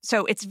State.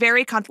 So it's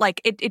very,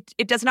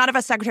 it does not have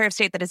a Secretary of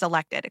State that is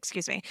elected,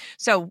 excuse me.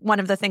 So one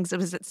of the things that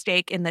was at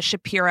stake in the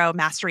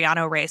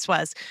Shapiro-Mastriano race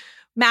was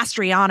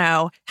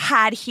Mastriano,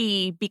 had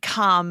he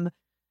become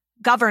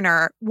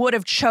governor, would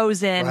have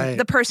chosen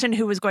the person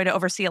who was going to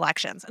oversee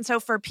elections. And so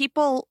for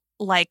people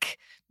like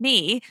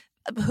me,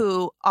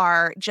 who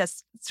are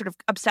just sort of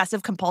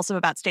obsessive compulsive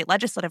about state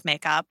legislative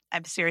makeup. I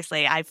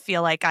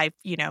feel like I,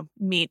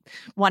 meet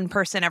one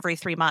person every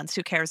 3 months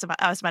who cares about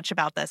as much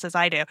about this as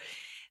I do.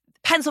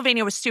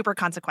 Pennsylvania was super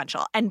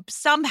consequential. And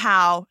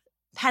somehow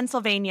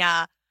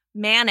Pennsylvania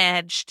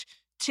managed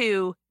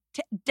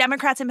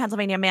Democrats in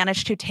Pennsylvania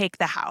managed to take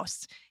the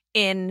House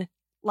in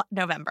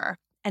November.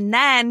 And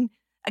then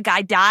a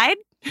guy died.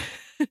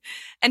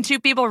 And 2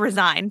 people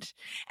resigned.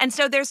 And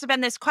so there's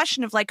been this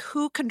question of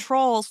who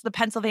controls the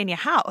Pennsylvania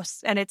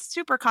House? And it's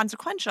super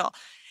consequential.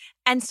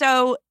 And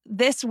so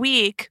this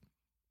week,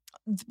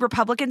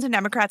 Republicans and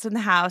Democrats in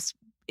the House,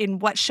 in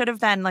what should have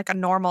been a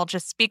normal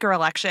just speaker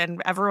election,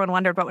 everyone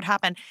wondered what would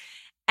happen.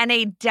 And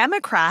a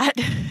Democrat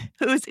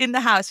who's in the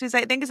House, who's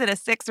I think is in a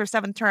 6th or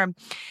 7th term,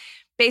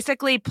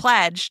 basically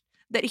pledged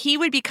that he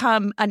would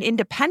become an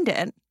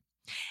independent.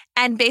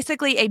 And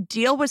basically a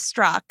deal was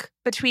struck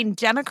between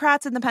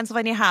Democrats in the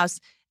Pennsylvania House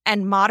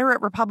and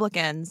moderate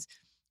Republicans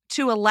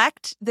to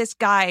elect this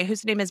guy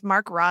whose name is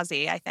Mark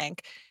Rossi, I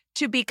think,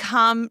 to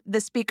become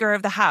the Speaker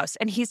of the House.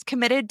 And he's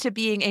committed to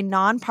being a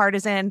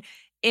nonpartisan,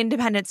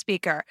 independent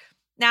speaker.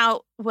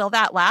 Now, will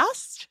that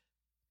last?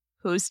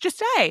 Who's to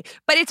say?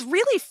 But it's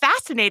really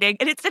fascinating.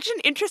 And it's such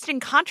an interesting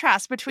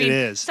contrast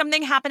between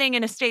something happening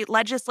in a state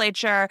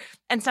legislature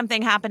and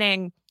something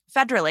happening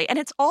federally. And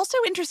it's also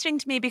interesting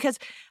to me because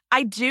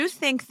I do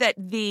think that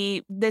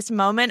this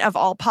moment of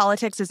all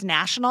politics is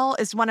national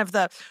is one of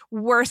the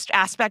worst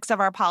aspects of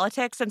our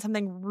politics and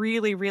something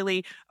really,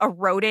 really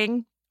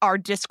eroding our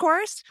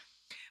discourse.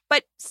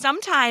 But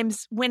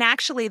sometimes when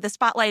actually the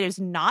spotlight is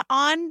not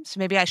on, so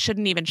maybe I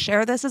shouldn't even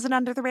share this as an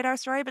under the radar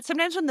story, but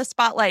sometimes when the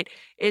spotlight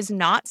is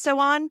not so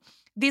on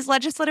these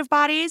legislative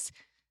bodies,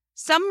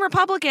 some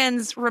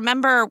Republicans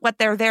remember what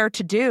they're there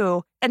to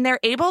do, and they're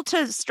able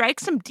to strike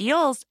some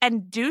deals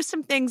and do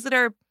some things that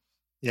are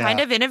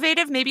kind of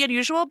innovative, maybe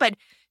unusual, but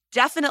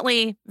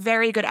definitely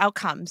very good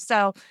outcomes.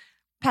 So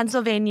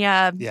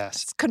Pennsylvania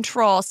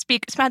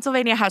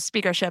Pennsylvania House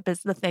speakership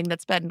is the thing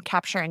that's been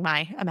capturing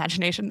my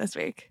imagination this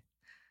week.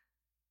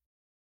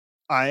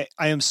 I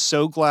am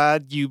so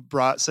glad you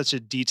brought such a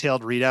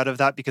detailed readout of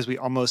that because we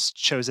almost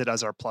chose it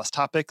as our plus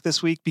topic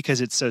this week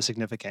because it's so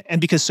significant and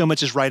because so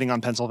much is riding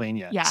on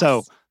Pennsylvania. Yes.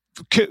 So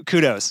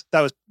kudos. That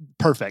was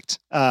perfect.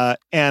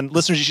 And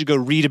listeners, you should go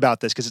read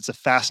about this because it's a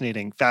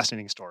fascinating,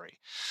 fascinating story.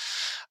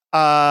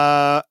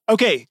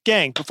 Okay,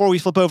 gang, before we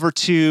flip over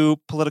to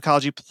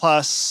Politicology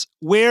Plus,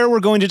 where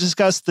we're going to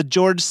discuss the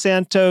George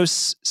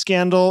Santos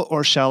scandal,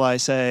 or shall I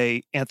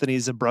say Anthony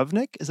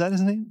Zebrovnik? Is that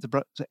his name?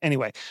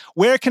 Anyway,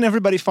 where can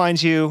everybody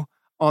find you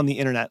on the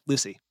internet,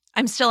 Lucy?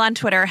 I'm still on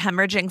Twitter,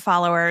 hemorrhaging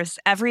followers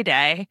every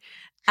day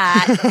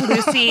at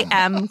Lucy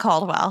M.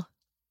 Caldwell.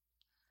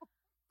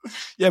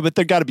 Yeah, but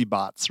there got to be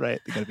bots, right?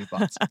 There got to be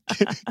bots.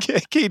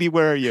 Katie,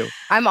 where are you?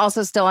 I'm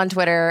also still on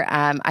Twitter.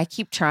 I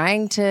keep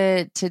trying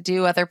to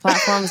do other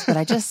platforms, but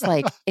I just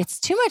it's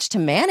too much to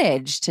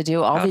manage to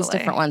do all these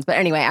different ones. But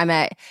anyway, I'm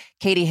at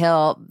Katie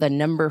Hill, the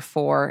number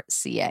 4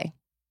 CA.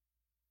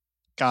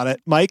 Got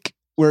it. Mike,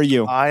 where are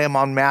you? I am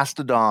on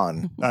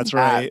Mastodon. That's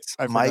right.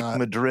 Mike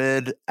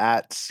Madrid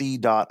at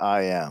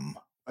c.im.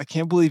 I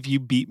can't believe you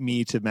beat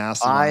me to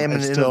Mastodon. I am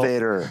an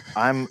innovator.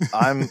 I'm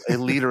a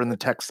leader in the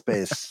tech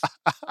space.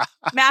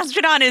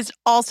 Mastodon is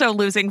also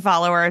losing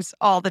followers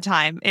all the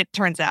time, it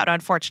turns out,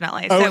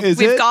 unfortunately. So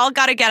we've all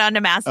got to get onto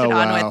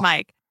Mastodon with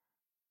Mike.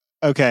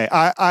 Okay.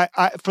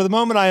 I for the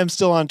moment I am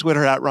still on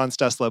Twitter at Ron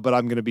Steslow, but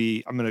I'm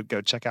gonna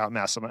go check out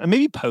Mastodon and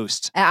maybe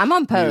Post. I'm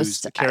on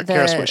Post. The Kara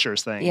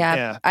Swishers thing.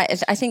 Yeah.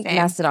 I think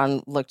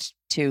Mastodon looked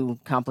too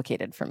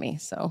complicated for me.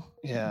 So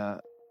yeah.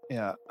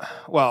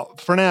 Well,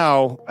 for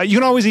now, you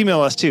can always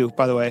email us too,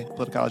 by the way,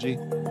 Politicology.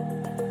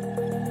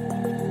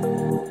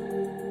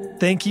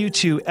 Thank you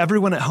to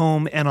everyone at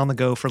home and on the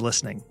go for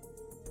listening.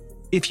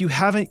 If you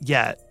haven't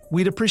yet,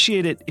 we'd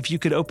appreciate it if you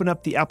could open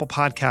up the Apple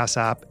Podcasts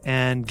app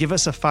and give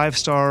us a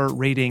 5-star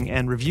rating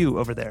and review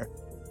over there.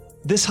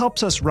 This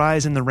helps us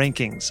rise in the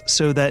rankings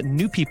so that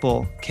new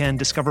people can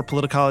discover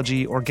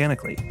Politicology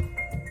organically.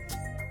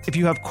 If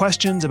you have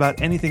questions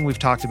about anything we've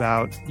talked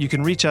about, you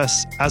can reach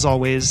us, as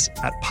always,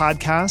 at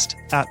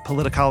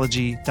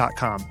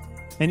podcast@politicology.com.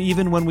 And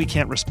even when we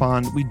can't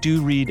respond, we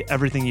do read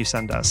everything you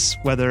send us,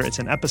 whether it's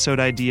an episode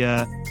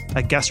idea,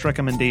 a guest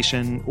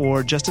recommendation,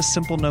 or just a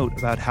simple note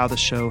about how the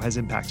show has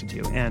impacted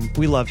you. And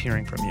we love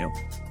hearing from you.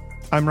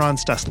 I'm Ron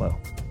Steslow.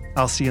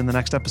 I'll see you in the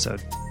next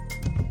episode.